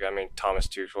Bundesliga. I mean, Thomas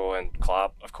Tuchel and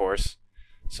Klopp, of course.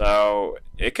 So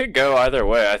it could go either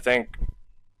way. I think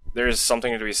there's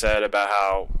something to be said about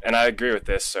how, and I agree with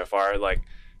this so far, like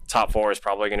top four is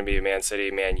probably going to be Man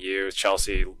City, Man U,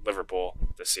 Chelsea, Liverpool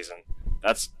this season.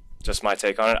 That's just my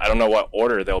take on it. I don't know what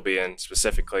order they'll be in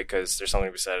specifically because there's something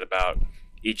to be said about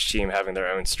each team having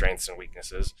their own strengths and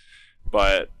weaknesses.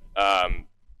 But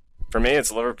for me,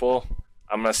 it's Liverpool.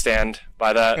 I'm going to stand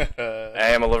by that. I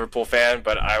am a Liverpool fan,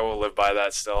 but I will live by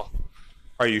that still.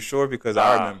 Are you sure? Because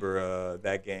I remember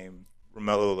that game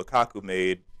Romelu Lukaku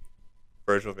made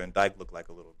Virgil van Dijk look like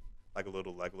a little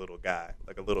guy,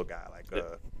 like a little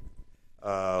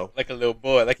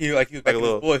boy, like he was back in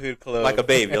his boyhood club, like a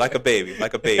baby. Like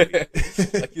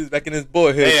he was back in his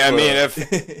boyhood. Hey, club. I mean,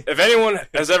 if anyone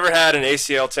has ever had an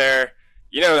ACL tear,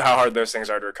 you know how hard those things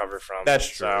are to recover from. That's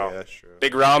true. So, yeah, that's true.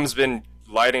 Big Rom's been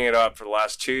lighting it up for the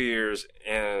last 2 years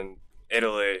in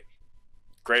Italy.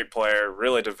 Great player,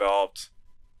 really developed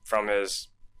from his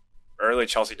early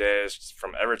Chelsea days,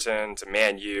 from Everton to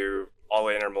Man U, all the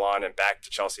way Inter Milan, and back to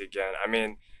Chelsea again. I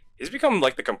mean, he's become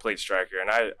like the complete striker, and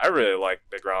I really like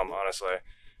Big Rom, honestly.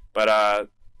 But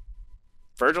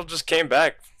Virgil just came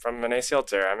back from an ACL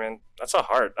tear. I mean, that's a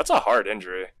hard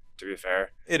injury, to be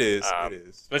fair. It is.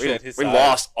 Especially at his we size.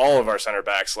 lost all of our center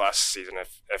backs last season,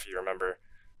 if you remember.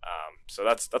 So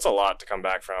that's a lot to come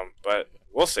back from, but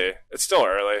we'll see. It's still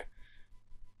early.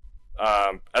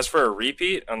 As for a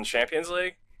repeat on the Champions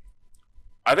League,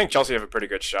 I think Chelsea have a pretty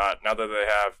good shot now that they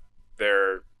have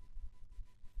their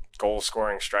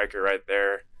goal-scoring striker right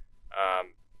there.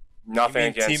 Nothing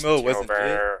against Timo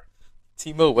Werner.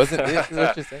 Timo wasn't it? Is that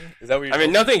what you're saying? Is that what you're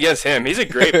saying? Nothing against him. He's a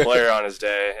great player on his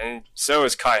day, and so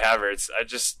is Kai Havertz.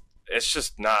 It's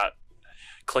just not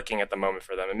clicking at the moment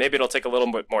for them, and maybe it'll take a little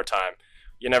bit more time.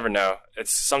 You never know.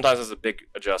 Sometimes it's a big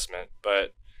adjustment,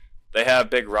 but they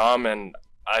have Big Rom, and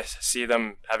I see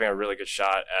them having a really good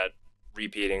shot at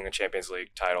repeating the Champions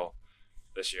League title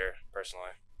this year, personally.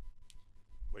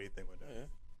 What do you think with that?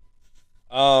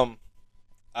 I'm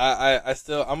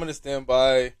gonna stand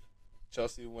by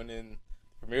Chelsea winning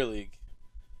the Premier League.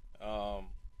 I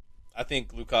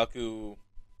think Lukaku,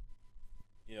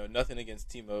 nothing against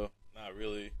Timo, not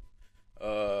really.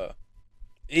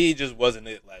 He just wasn't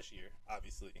it last year,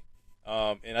 obviously.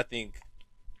 And I think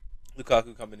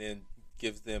Lukaku coming in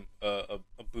gives them a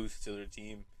boost to their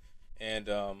team. And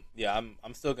I'm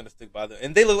still gonna stick by them.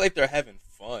 And they look like they're having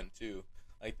fun too.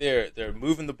 Like they're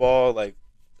moving the ball. Like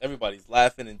everybody's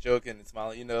laughing and joking and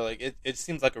smiling. Like it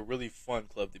seems like a really fun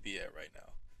club to be at right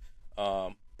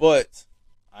now. But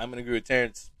I'm gonna agree with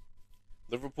Terrence.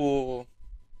 Liverpool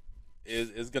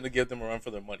is gonna give them a run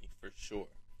for their money for sure.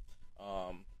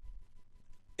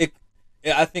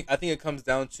 I think it comes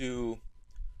down to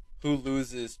who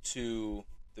loses to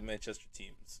the Manchester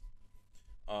teams.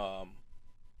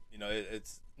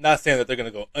 It's not saying that they're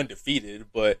going to go undefeated,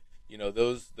 but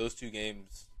those 2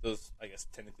 games, those I guess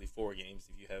technically 4 games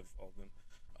if you have all of them,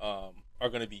 are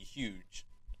going to be huge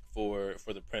for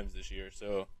the Prems this year.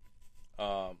 So,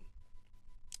 and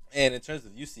in terms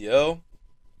of UCL,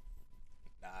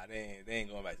 they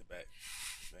ain't going back to back.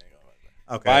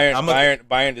 Okay,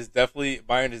 Bayern is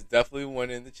definitely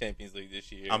winning the Champions League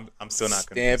this year. I'm still not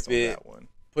convinced on that one.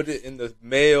 Put it in the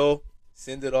mail,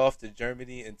 send it off to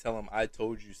Germany, and tell them I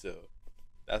told you so.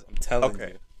 I'm telling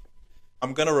you.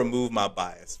 I'm gonna remove my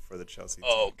bias for the Chelsea team.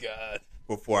 Oh God!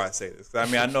 Before I say this, 'cause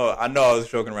I mean, I know I was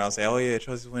joking around saying, "Oh yeah,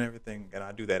 Chelsea win everything," and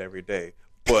I do that every day.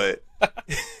 But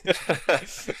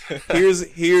here's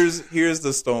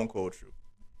the stone cold truth.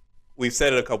 We've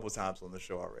said it a couple times on the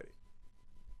show already.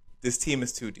 This team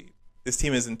is too deep. This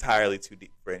team is entirely too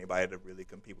deep for anybody to really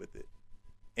compete with it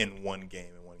in one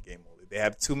game only. They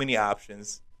have too many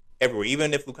options everywhere.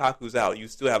 Even if Lukaku's out, you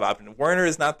still have options. Werner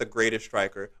is not the greatest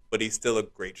striker, but he's still a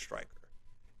great striker.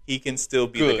 He can still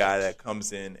be the guy that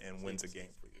comes in and wins a game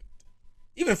for you.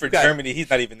 Even for Germany, he's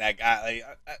not even that guy. Like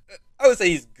I would say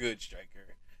he's a good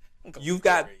striker. You've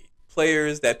got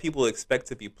players that people expect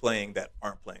to be playing that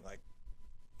aren't playing. Like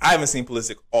I haven't seen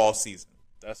Pulisic all season.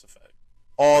 That's a fact.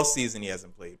 All season he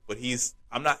hasn't played, but he's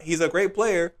a great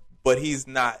player, but he's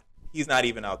not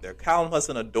even out there. Callum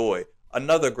Hudson-Odoi,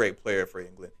 another great player for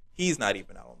England, he's not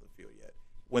even out on the field yet.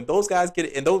 When those guys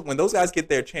get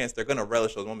their chance, they're gonna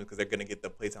relish those moments because they're gonna get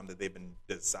the playtime that they've been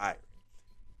desiring.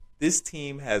 This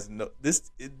team has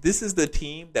this is the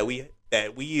team that we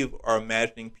are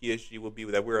imagining PSG will be,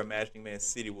 that we're imagining Man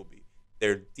City will be.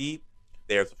 They're deep,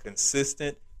 they're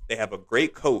consistent, They have a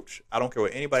great coach. I don't care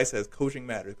what anybody says. Coaching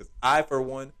matters because I, for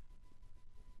one,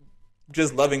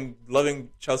 just loving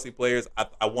Chelsea players.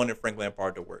 I wanted Frank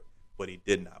Lampard to work, but he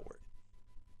did not work.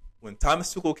 When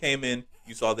Thomas Tuchel came in,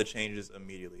 you saw the changes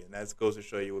immediately, and that goes to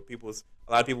show you what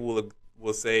a lot of people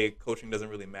will say coaching doesn't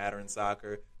really matter in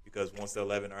soccer because once the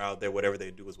 11 are out there, whatever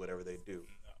they do is whatever they do.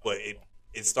 But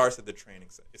it starts at the training.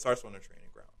 It starts on the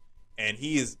training ground, and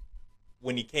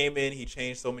when he came in, he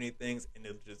changed so many things, and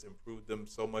it just improved them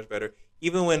so much better.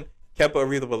 Even when Kepa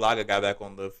Arrizabalaga got back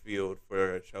on the field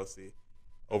for Chelsea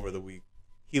over the week,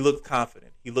 he looked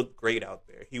confident. He looked great out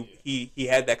there. He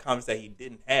had that confidence that he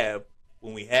didn't have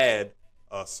when we had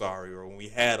a Sarri or when we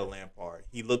had a Lampard.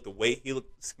 He looked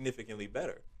significantly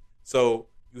better. So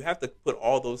you have to put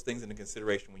all those things into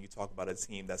consideration when you talk about a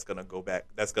team that's gonna go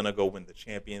win the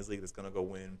Champions League, that's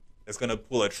gonna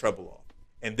pull a treble off.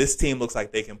 And this team looks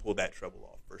like they can pull that treble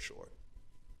off for sure.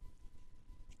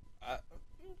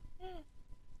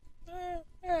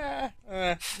 Well,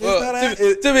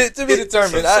 to be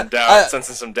determined.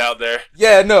 Sensing some doubt there.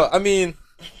 Yeah, no, I mean,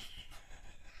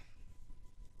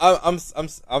 I'm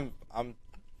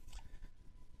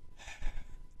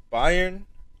Bayern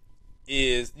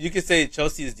is, you could say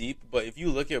Chelsea is deep, but if you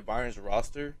look at Bayern's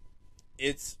roster,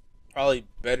 it's probably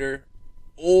better,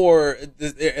 or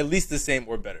at least the same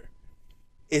or better.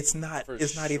 It's not. For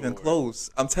It's not sure. even close.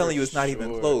 I'm telling you, it's not even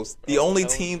sure, close. bro. The only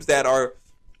teams that are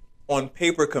on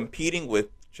paper competing with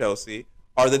Chelsea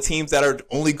are the teams that are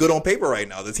only good on paper right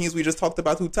now. The teams we just talked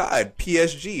about who tied,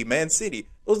 PSG, Man City.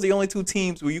 Those are the only two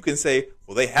teams where you can say,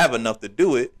 well, they have enough to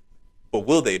do it, but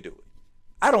will they do it?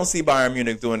 I don't see Bayern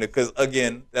Munich doing it because,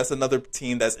 again, that's another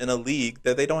team that's in a league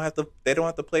that they don't have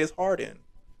to play as hard in.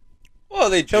 Well,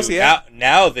 they do. Chelsea,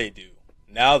 now they do.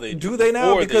 Now they do. Do they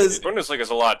now? Before Because they didn't. Bundesliga is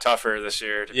a lot tougher this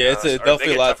year. To be Yeah, it's honest. Or definitely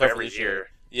they a get lot tougher every this year. year.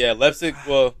 Yeah, Leipzig.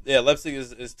 Well, yeah, Leipzig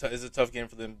is a tough game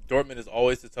for them. Dortmund is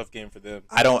always a tough game for them.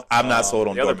 I'm not sold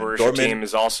on The other Dortmund. Borussia team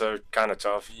is also kind of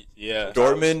tough. Yeah,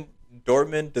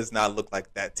 Dortmund does not look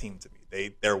like that team to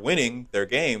me. They're winning their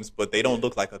games, but they don't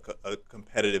look like a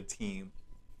competitive team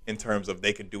in terms of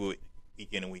they can do it week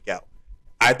in and week out.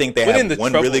 I think they have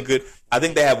one really good. I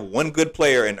think they have one good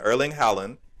player in Erling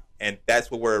Haaland, and that's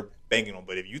what we're banking on.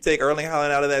 But if you take Erling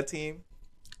Haaland out of that team,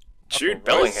 Jude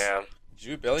Bellingham.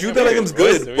 Jude Bellingham. Bellingham's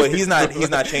good, Royce, but he's not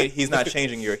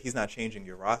changing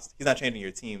your roster. He's not changing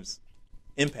your team's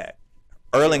impact.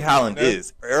 Erling Haaland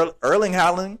is. Erling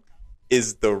Haaland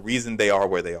is the reason they are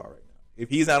where they are right now. If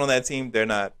he's not on that team, they're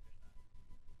not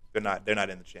in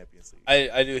the Champions League.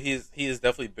 I do. He is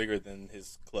definitely bigger than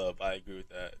his club. I agree with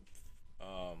that.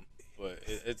 But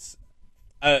it's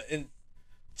in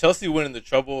Chelsea winning the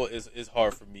treble is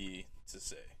hard for me to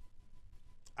say.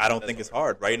 I don't think it's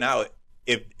hard right now.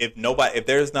 If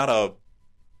there's not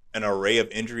an array of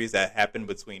injuries that happen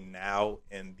between now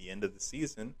and the end of the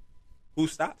season, who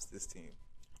stops this team?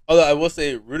 Although I will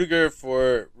say Rudiger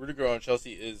on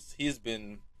Chelsea he's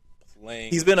been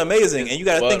playing. He's been amazing, and you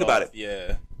got to think about it.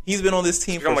 Yeah, he's been on this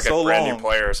team Become for like so a brand long. new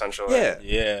player, essentially.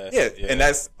 Yeah, and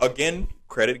that's again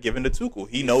credit given to Tuchel.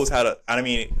 He knows how to. I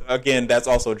mean, again, that's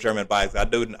also German bias. I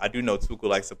do know Tuchel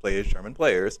likes to play his German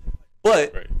players,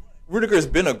 but right. Rudiger's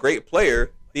been a great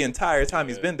player the entire time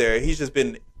he's been there. He's just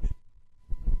been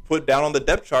put down on the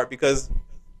depth chart because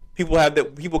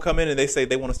people come in and they say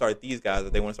they want to start these guys or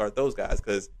they want to start those guys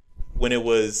because when it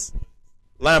was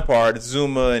Lampard,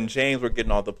 Zuma, and James were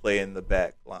getting all the play in the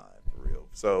back line for real.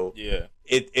 So yeah,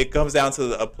 it comes down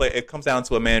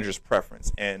to a manager's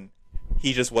preference, and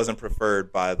he just wasn't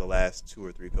preferred by the last 2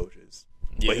 or 3 coaches.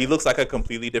 Yeah. But he looks like a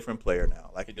completely different player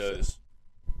now. Like he does.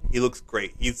 He looks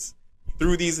great. He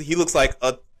looks like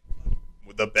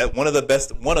one of the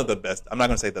best. I'm not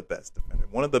going to say the best defender.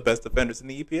 One of the best defenders in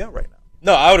the EPL right now.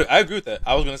 No, I agree with that.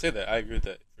 I was going to say that. I agree with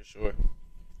that for sure.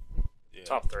 Yeah.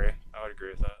 Top 3. I would agree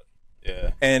with that.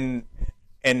 Yeah. And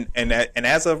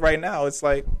as of right now, it's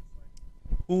like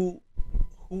who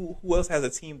else has a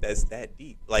team that's that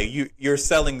deep? Like you're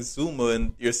selling Zuma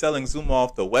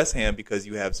off to West Ham because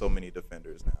you have so many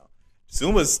defenders now.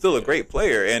 Zuma's still a great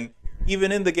player, and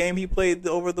even in the game he played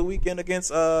over the weekend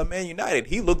against Man United,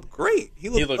 he looked great. He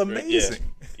looked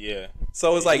amazing. Yeah.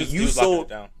 So it's like you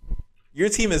sold. Your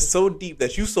team is so deep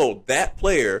that you sold that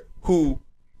player who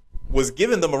was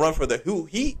giving them a run for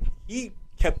he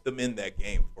kept them in that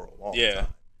game for a long time.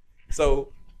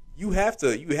 So you have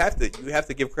to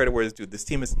give credit where it's due.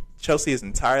 Chelsea is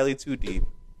entirely too deep.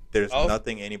 There's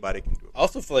nothing anybody can do. I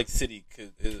also feel like City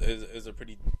is a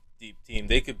pretty deep team.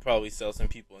 They could probably sell some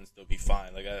people and still be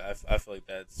fine. Like I feel like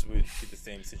that's would be the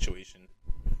same situation.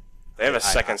 They have a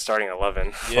second starting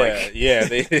 11. Yeah,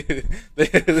 the they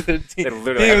literally team have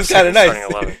a was kind of second starting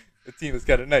nice. 11. The team was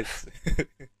kind of nice.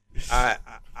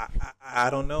 I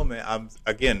don't know, man.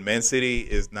 Man City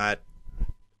is not.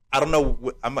 I don't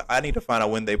know. I need to find out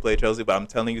when they play Chelsea, but I'm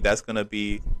telling you, that's gonna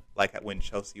be like when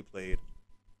Chelsea played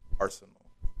Arsenal.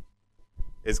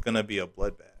 It's gonna be a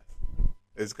bloodbath.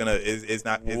 It's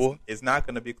not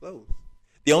gonna be close.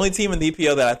 The only team in the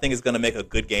EPL that I think is gonna make a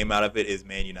good game out of it is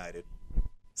Man United.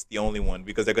 It's the only one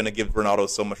because they're gonna give Ronaldo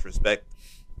so much respect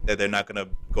that they're not gonna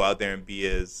go out there and be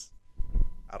as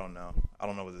I don't know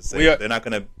what to say. They're not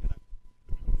gonna.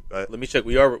 Let me check.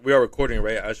 We are recording,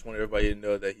 right? I just want everybody to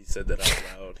know that he said that out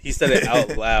loud. He said it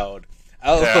out loud.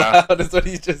 Loud is what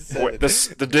he just said.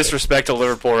 The disrespect to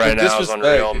Liverpool right now is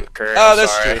unreal. Kurt,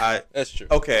 that's true. That's true.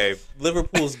 Okay,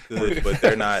 Liverpool's good, but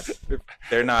they're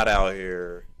not out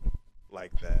here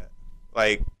like that.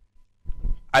 Like,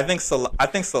 I think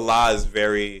Salah is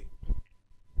very.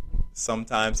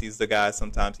 Sometimes he's the guy.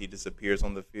 Sometimes he disappears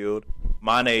on the field.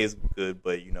 Mane is good,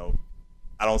 but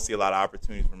I don't see a lot of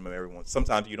opportunities from everyone.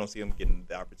 Sometimes you don't see him getting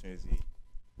the opportunity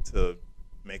to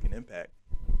make an impact.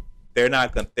 They're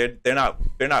not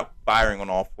firing on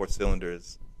all four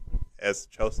cylinders as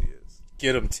Chelsea is.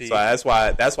 Get them, T. So that's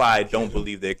why I don't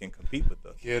believe they can compete with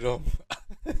us. Get them.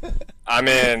 I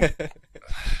mean,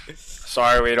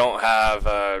 sorry we don't have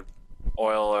a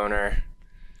oil owner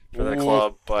for the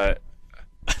club, but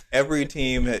every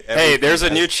team. There's a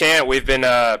new chant we've been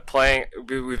playing.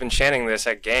 We've been chanting this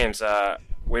at games.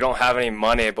 We don't have any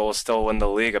money, but we'll still win the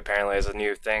league. Apparently, is a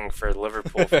new thing for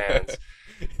Liverpool fans.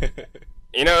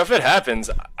 If it happens,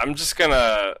 I'm just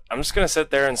gonna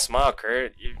sit there and smile,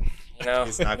 Kurt.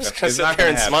 It's not gonna sit there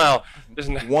and smile.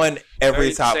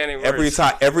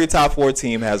 Every top four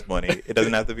team has money. It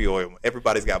doesn't have to be oil.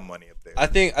 Everybody's got money up there. I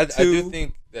do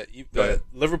think that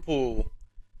Liverpool,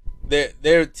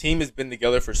 their team has been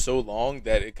together for so long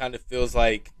that it kind of feels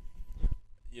like,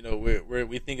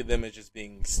 we think of them as just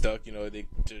being stuck. They're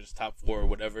just top four or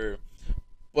whatever,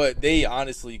 but they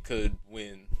honestly could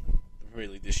win the Premier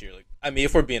League this year.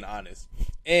 If we're being honest,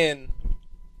 and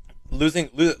losing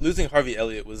Harvey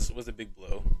Elliott was a big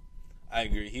blow. I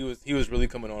agree. He was really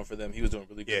coming on for them. He was doing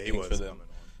really good things for them.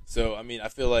 So I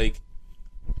feel like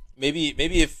maybe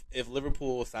if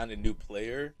Liverpool signed a new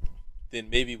player, then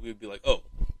maybe we'd be like, oh,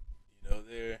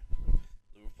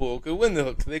 Liverpool could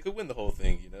win they could win the whole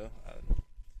thing.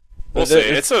 We'll see.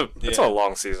 It's a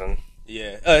long season.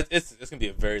 Yeah, it's gonna be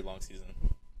a very long season.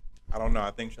 I don't know.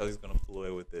 I think Chelsea's gonna pull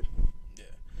away with it.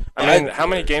 Yeah. How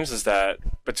many games is that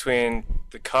between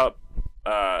the Cup,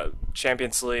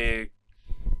 Champions League,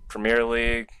 Premier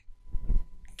League?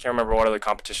 Can't remember what other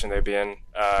competition they'd be in.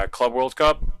 Club World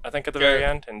Cup, I think, at the very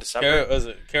end in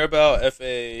December. Carabao,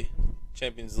 FA,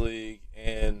 Champions League,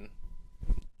 and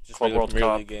just Club World Premier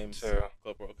Cup League games. too.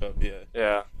 Club World Cup, yeah.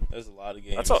 Yeah. There's a lot of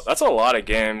games. That's a lot of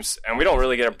games, and we don't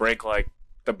really get a break like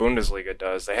the Bundesliga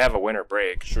does. They have a winter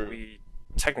break. True. We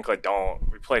technically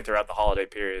don't. We play throughout the holiday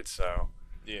period, so.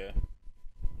 Yeah.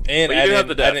 And but you do have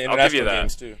the depth. I'll give you that.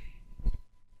 Games too.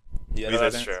 Yeah,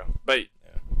 that's true. But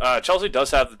Chelsea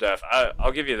does have the depth.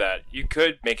 I'll give you that. You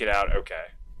could make it out okay.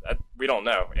 We don't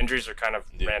know. Injuries are kind of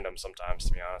random sometimes,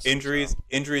 to be honest.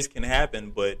 Injuries can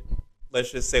happen, but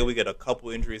let's just say we get a couple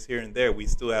injuries here and there. We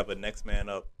still have a next man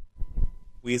up.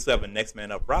 We still have a next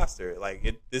man up roster.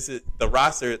 This is the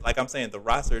roster. Like I'm saying, the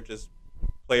roster just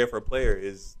player for player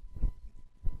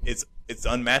it's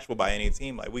unmatchable by any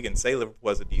team. Like we can say Liverpool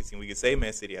has a deep team, we can say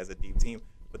Man City has a deep team,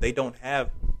 but they don't have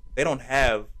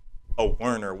a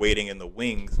Werner waiting in the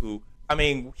wings. Who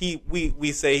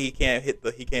we say he can't hit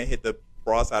the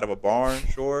cross out of a barn,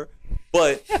 sure,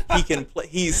 but he can play.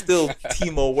 He's still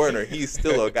Timo Werner. He's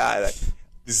still a guy. Like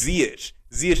Ziyech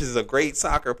is a great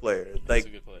soccer player. Like,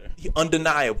 he's a good player.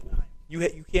 Undeniable.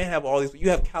 You can't have all these. You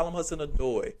have Callum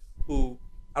Hudson-Odoi, who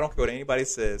I don't care what anybody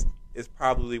says, is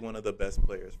probably one of the best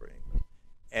players for England,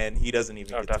 and he doesn't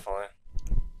even. Oh, definitely.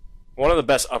 One of the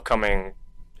best upcoming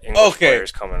English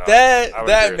players coming up.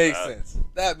 That makes sense.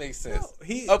 That makes sense.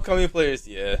 No, upcoming players,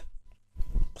 yeah.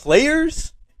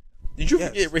 Players? Did you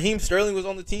forget Raheem Sterling was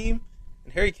on the team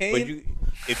and Harry Kane? But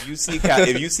if you see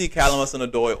Callum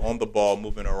Hudson-Odoi on the ball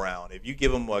moving around, if you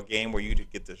give him a game where he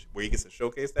gets to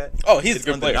showcase that, he's it's a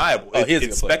good undeniable. Player. He's a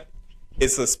good player.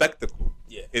 It's a spectacle.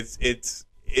 Yeah. It's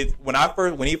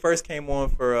when he first came on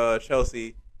for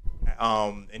Chelsea,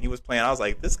 and he was playing, I was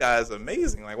like, this guy is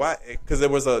amazing. Like, why? Because there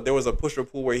was a push or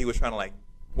pull where he was trying to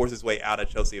force his way out of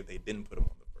Chelsea if they didn't put him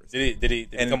on the first. Did he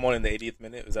come on in the 80th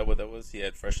minute? Is that what that was? He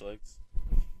had fresh legs.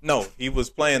 No, he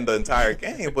was playing the entire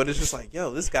game, but it's just like,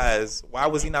 yo, this guy is. Why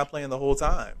was he not playing the whole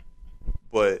time?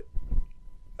 But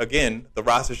again, the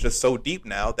roster's just so deep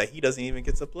now that he doesn't even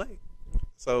get to play.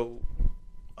 So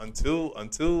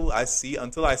until I see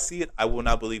it, I will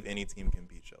not believe any team can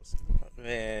beat Chelsea.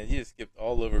 Man, you just skipped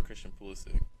all over Christian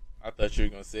Pulisic. I thought you were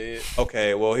gonna say it.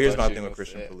 Okay, well here's my Thought you thing were with gonna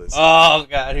Christian say it. Pulisic. Oh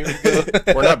God, here we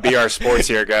go. We're not BR Sports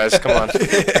here, guys. Come on.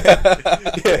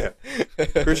 Yeah,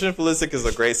 Christian Pulisic is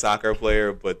a great soccer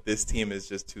player, but this team is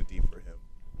just too deep for him.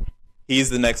 He's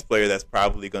the next player that's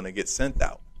probably going to get sent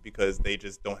out because they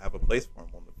just don't have a place for him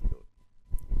on the field.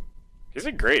 He's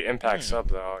a great impact sub,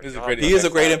 though. He's a great He is a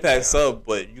great impact impact sub,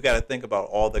 but you got to think about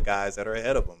all the guys that are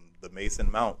ahead of him. The Mason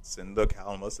Mounts and the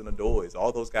Callum Hudson-Odois,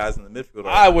 all those guys in the midfield.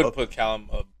 I would put Callum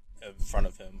up in front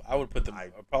of him. I would put them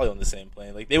probably on the same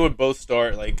plane. Like they would both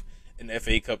start like an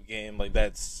FA Cup game, like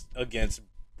that's against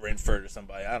Brentford or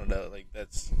somebody. I don't know. Like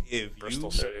that's if Bristol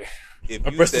you, City. If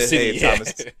you Bristol said, City,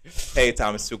 hey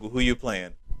Thomas Tuchel, who you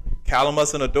playing? Callum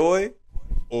Hudson-Odoi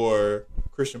or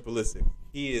Christian Pulisic?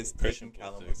 He is Christian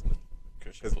Callum Pulisic. Hudson.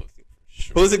 Christian Pulisic.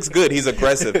 Sure. Pulisic's good. He's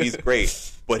aggressive. He's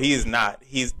great, but he is not.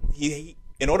 He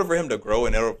in order for him to grow,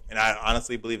 and I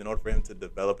honestly believe in order for him to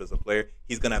develop as a player,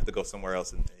 he's gonna have to go somewhere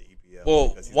else in the EPL. Well,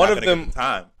 because he's one not of gonna them- get the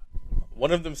time.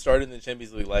 One of them started in the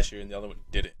Champions League last year, and the other one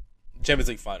didn't. Champions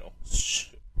League final.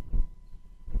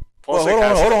 Pulisic Well,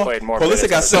 has hold on. played more Pulisic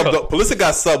got minutes than- subbed. Pulisic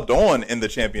got subbed on in the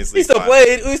Champions League. He still final.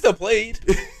 played. He still played.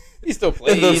 He still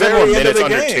played. In the He's had very more end of minutes the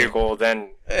under game. Tuchel than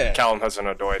Yeah. Callum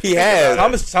Hudson-Odoi. if He you think has.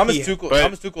 about it. Thomas He- Tuchel. but-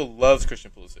 Thomas Tuchel loves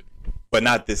Christian Pulisic. But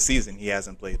not this season. He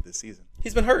hasn't played this season.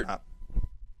 He's been hurt. Uh,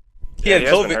 He Yeah, had he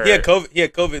has been COVID. He had hurt. COVID. He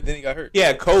had COVID. Then he got hurt. He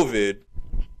had COVID,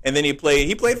 and then he played.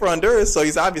 He played for Honduras, so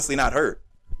he's obviously not hurt.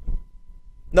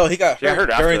 No, he got He got hurt hurt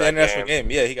after during the that international game.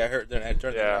 game. Yeah, he got hurt during the Yeah.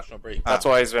 international break. That's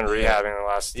why he's been rehabbing the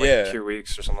last Yeah. 2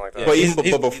 weeks or something like that. Yeah. But he's- even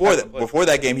he's- but before he's that, not playing. before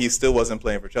that game, he still wasn't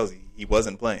playing for Chelsea. He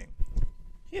wasn't playing.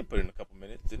 He had put in a couple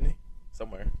minutes, didn't he?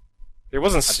 Somewhere. He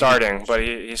wasn't starting, but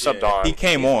he subbed Yeah. on. He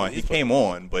came he's- on. He he's came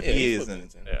on, but Yeah, he he's put isn't.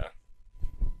 minutes in. Yeah.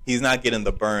 He's not getting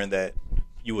the burn that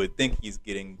you would think he's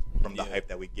getting from the Yeah. hype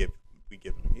that we give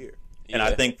him here. And I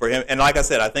Yeah. think for him, and like I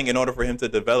said, I think in order for him to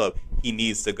develop, he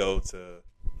needs to go to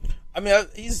I mean,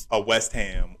 he's a West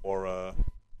Ham or a.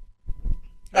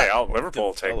 Hey, Liverpool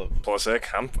will take develop. Pulisic.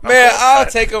 I'm man. cool with I'll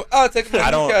that. take him. I'll take him.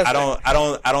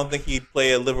 I don't think he'd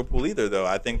play at Liverpool either, though.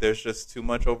 I think there's just too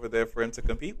much over there for him to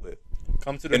compete with.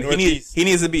 Come to the And Northeast. he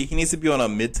needs to be on a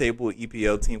mid-table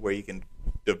EPL team where he can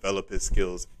develop his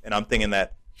skills. And I'm thinking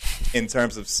that in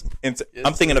terms of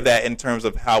I'm thinking of that in terms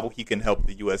of how he can help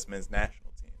the U.S. men's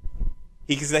national team.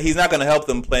 He's not going to help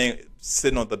them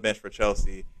sitting on the bench for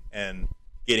Chelsea and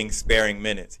getting sparing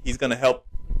minutes. He's going to help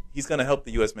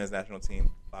the U.S. men's national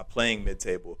team by playing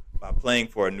mid-table, by playing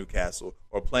for a Newcastle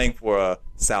or playing for a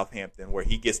Southampton, where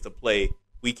he gets to play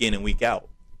week in and week out.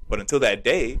 But until that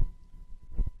day,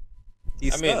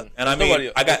 he's stuck. And I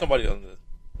mean, I got somebody on the.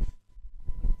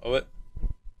 Oh, what?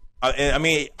 I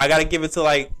mean, I got to give it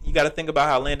to you got to think about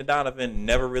how Landon Donovan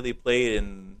never really played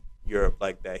in Europe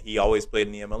like that. He always played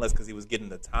in the MLS because he was getting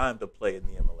the time to play in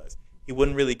the MLS. He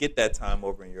wouldn't really get that time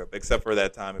over in Europe, except for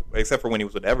when he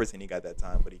was with Everton, he got that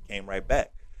time, but he came right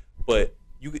back. But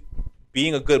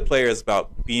being a good player is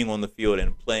about being on the field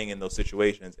and playing in those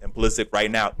situations. And Pulisic right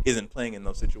now isn't playing in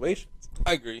those situations.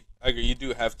 I agree. You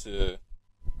do have to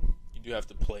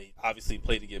play. Obviously,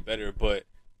 play to get better. But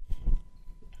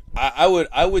I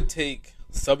would take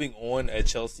subbing on at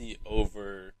Chelsea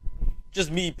over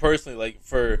just me personally,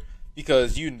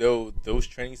 because those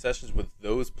training sessions with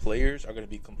those players are going to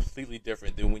be completely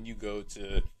different than when you go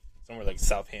to somewhere like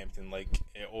Southampton,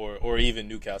 or even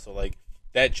Newcastle. Like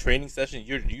that training session,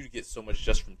 you get so much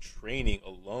just from training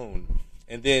alone,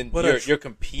 and then you're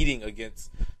competing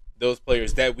against those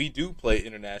players that we do play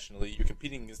internationally. You're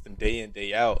competing against them day in,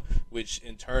 day out, which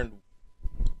in turn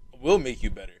will make you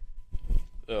better.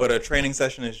 But a training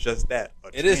session is just that.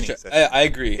 It is. I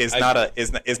agree. It's not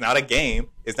a game.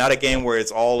 It's not a game where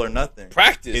it's all or nothing.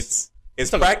 Practice.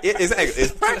 It's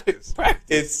practice. Practice.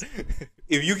 It's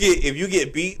if you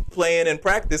get beat playing in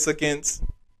practice against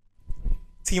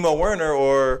Timo Werner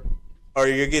or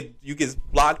you get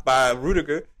blocked by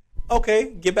Rudiger,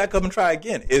 okay, get back up and try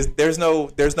again. There's no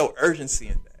urgency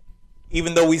in that.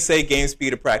 Even though we say game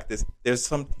speed of practice,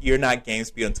 you're not game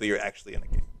speed until you're actually in a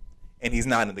game, and he's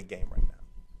not in the game right now.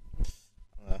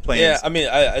 I mean,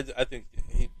 I think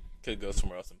he could go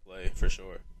somewhere else and play for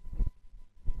sure.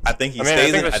 I think he I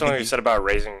stays. think there's something you said about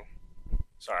raising.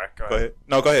 Sorry, go ahead.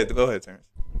 No, go ahead, Terrence.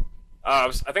 I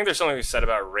think there's something you said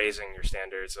about raising your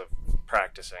standards of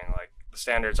practicing. Like the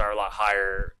standards are a lot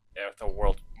higher with a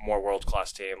more world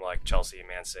class team like Chelsea,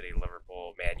 Man City,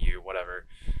 Liverpool, Man U, whatever.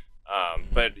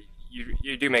 But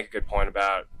you do make a good point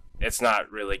about it's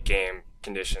not really game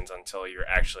conditions until you're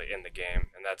actually in the game,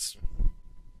 and that's,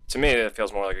 to me, it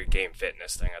feels more like a game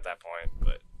fitness thing at that point.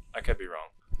 But I could be wrong.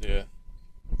 Yeah.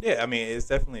 Yeah, I mean, it's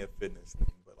definitely a fitness thing,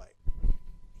 but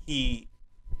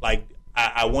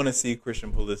I want to see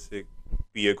Christian Pulisic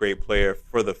be a great player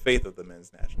for the faith of the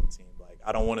men's national team. Like,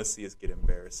 I don't want to see us get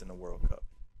embarrassed in the World Cup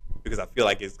because I feel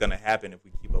like it's going to happen if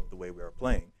we keep up the way we are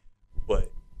playing.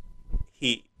 But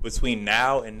between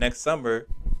now and next summer,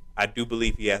 I do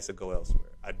believe he has to go elsewhere.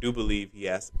 I do believe he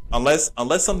has, unless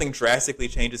something drastically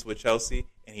changes with Chelsea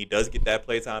and he does get that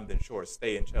play time, then sure,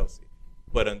 stay in Chelsea.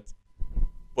 But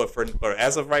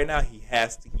as of right now, he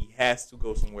has to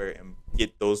go somewhere and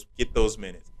get those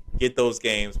minutes, get those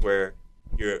games where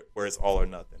it's all or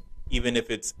nothing. Even if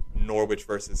it's Norwich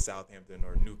versus Southampton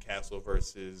or Newcastle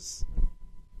versus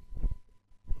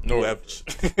Norwich.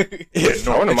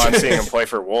 I wouldn't mind seeing him play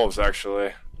for Wolves,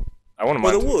 actually. I wouldn't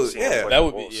mind seeing him play that for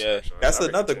would Wolves, be actually. That's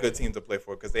That'd be another good team to play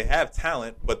for because they have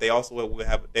talent, but they also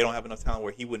they don't have enough talent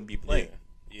where he wouldn't be playing.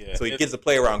 Yeah. So he gets to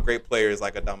play around great players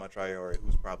like Adama Traore,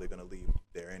 who's probably going to leave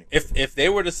there anyway. If they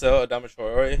were to sell Adama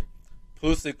Traore,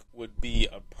 Pulisic would be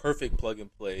a perfect plug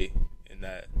and play in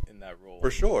that role.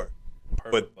 For sure.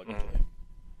 Perfect plug and play.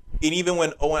 And even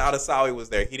when Owen Adesawi was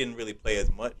there, he didn't really play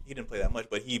as much. He didn't play that much,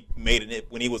 but he made it.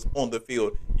 When he was on the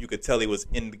field, you could tell he was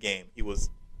in the game. He was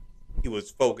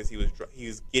focused. He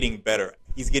was getting better.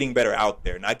 He's getting better out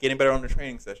there, not getting better on the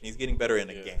training session. He's getting better in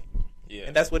the game. Yeah.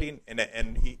 And that's what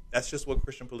that's just what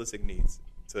Christian Pulisic needs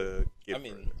to get. I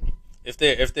mean, if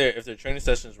their training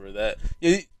sessions were that,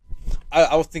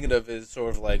 I was thinking of it as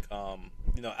sort of like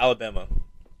Alabama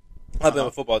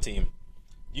football team.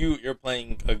 You're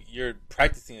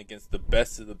practicing against the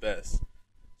best of the best.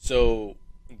 So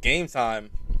game time,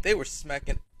 they were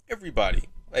smacking everybody.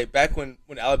 Like back when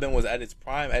Alabama was at its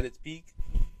prime, at its peak,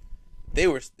 there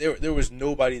was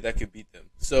nobody that could beat them.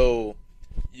 So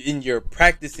you're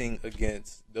practicing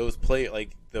against those players,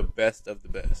 like the best of the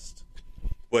best.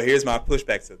 Well, here's my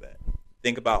pushback to that.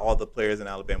 Think about all the players in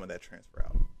Alabama that transfer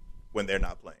out when they're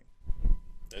not playing.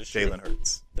 That is true. Jalen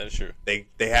Hurts. That is true. They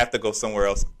have to go somewhere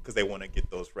else because they want to get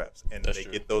those reps, and That's they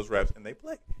true. get those reps and they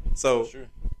play. So That's true.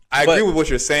 I agree with what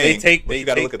you're saying. But you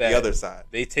got to look at the other side.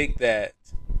 They take that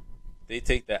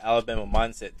Alabama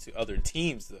mindset to other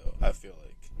teams, though. I feel like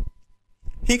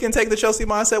he can take the Chelsea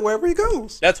mindset wherever he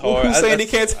goes. that's hard. Who's saying he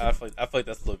can't? I feel like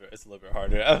it's a little bit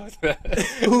harder.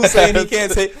 Who's saying he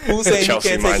can't take? Who's saying Chelsea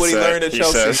he can't take what he mindset, learned at he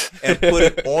Chelsea says. and put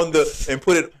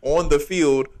it on the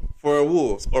field for a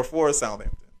Wolves or for a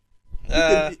Southampton?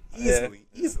 Easily.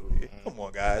 Come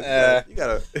on, guys. You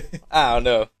gotta. I don't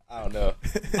know.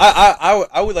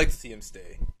 I would like to see him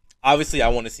stay. Obviously, I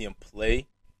want to see him play,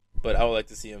 but I would like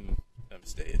to see him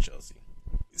stay at Chelsea.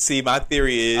 See, my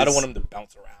theory is I don't want him to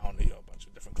bounce around, a bunch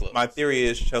of different clubs. My theory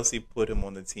is Chelsea put him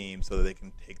on the team so that they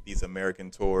can take these American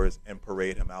tours and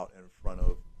parade him out in front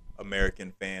of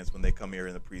American fans when they come here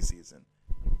in the preseason.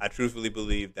 I truthfully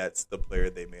believe that's the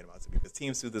player they made him out to be because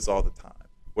teams do this all the time,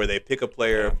 where they pick a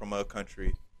player from a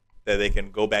country that they can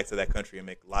go back to that country and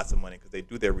make lots of money because they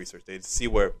do their research. They see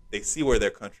where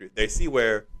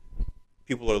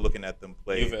people are looking at them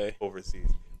play overseas.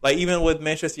 Like even with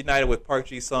Manchester United with Park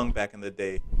Ji-sung back in the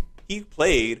day, he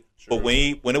played, but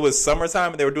when it was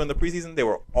summertime and they were doing the preseason, they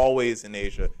were always in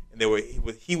Asia, and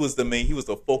he was the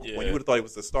focal point. You would have thought he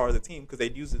was the star of the team because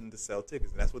they'd use it to sell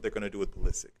tickets, and that's what they're going to do with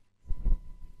Pulisic.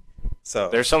 So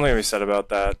there's something to be said about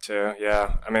that too.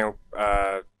 Yeah, I mean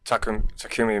Takumi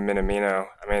Minamino.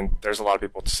 I mean, there's a lot of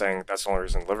people saying that's the only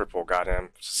reason Liverpool got him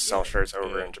to sell shirts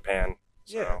over in Japan.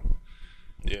 So.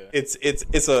 Yeah,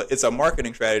 it's a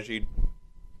marketing strategy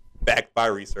backed by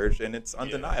research, and it's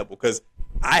undeniable because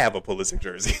I have a Pulisic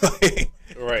jersey.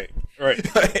 Right.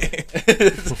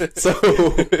 So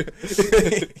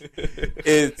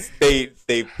it's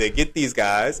they get these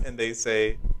guys and they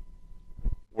say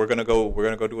we're gonna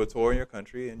go do a tour in your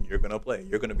country and you're gonna play.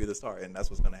 You're gonna be the star, and that's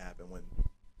what's gonna happen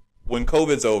when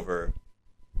COVID's over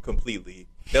completely.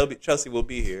 Chelsea will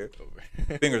be here.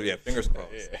 Fingers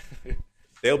crossed. Yeah.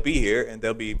 They'll be here and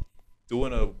they'll be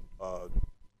doing a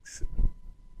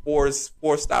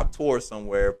four-stop tour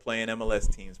somewhere, playing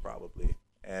MLS teams probably,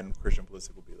 and Christian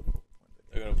Pulisic will be the focal point.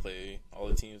 They're gonna play all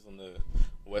the teams on the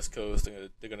West Coast.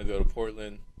 They're gonna go to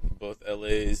Portland, both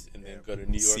LA's, and then go to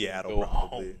New York, Seattle, and go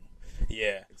probably. home.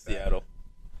 Yeah, Exactly. Seattle.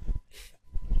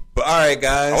 But all right,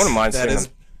 guys, I wouldn't mind seeing them.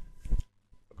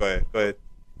 Go ahead.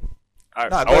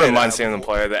 I wouldn't mind seeing them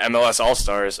play the MLS All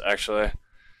Stars. Actually,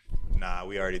 nah,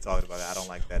 we already talked about it. I don't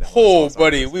like that. Oh,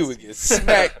 buddy, we would get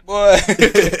smacked, boy.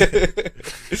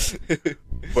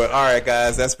 But all right,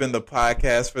 guys, that's been the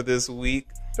podcast for this week.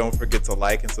 Don't forget to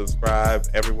like and subscribe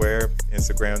everywhere: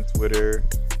 Instagram, Twitter,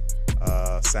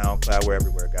 SoundCloud. We're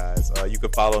everywhere, guys. You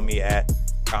can follow me at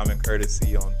Common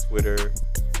Courtesy on Twitter,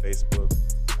 Facebook,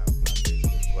 not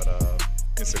Facebook, but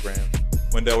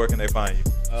Instagram. Wendell, where can they find you?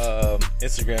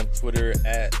 Instagram, Twitter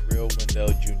at Real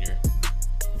Wendell Jr.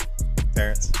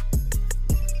 Terrence.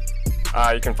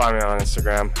 You can find me on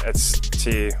Instagram. It's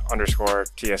T_TSANG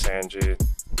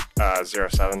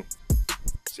 07.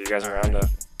 See you guys around.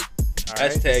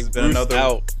 Hashtag Bruce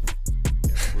out.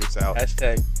 Yeah, Bruce out.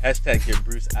 Hashtag get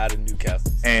Bruce out of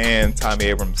Newcastle. And Tommy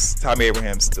Abraham's still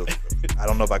the GOAT. I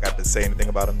don't know if I got to say anything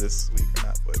about him this week or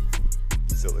not, but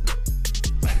he's still the GOAT.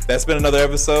 That's been another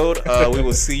episode. We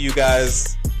will see you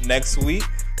guys next week.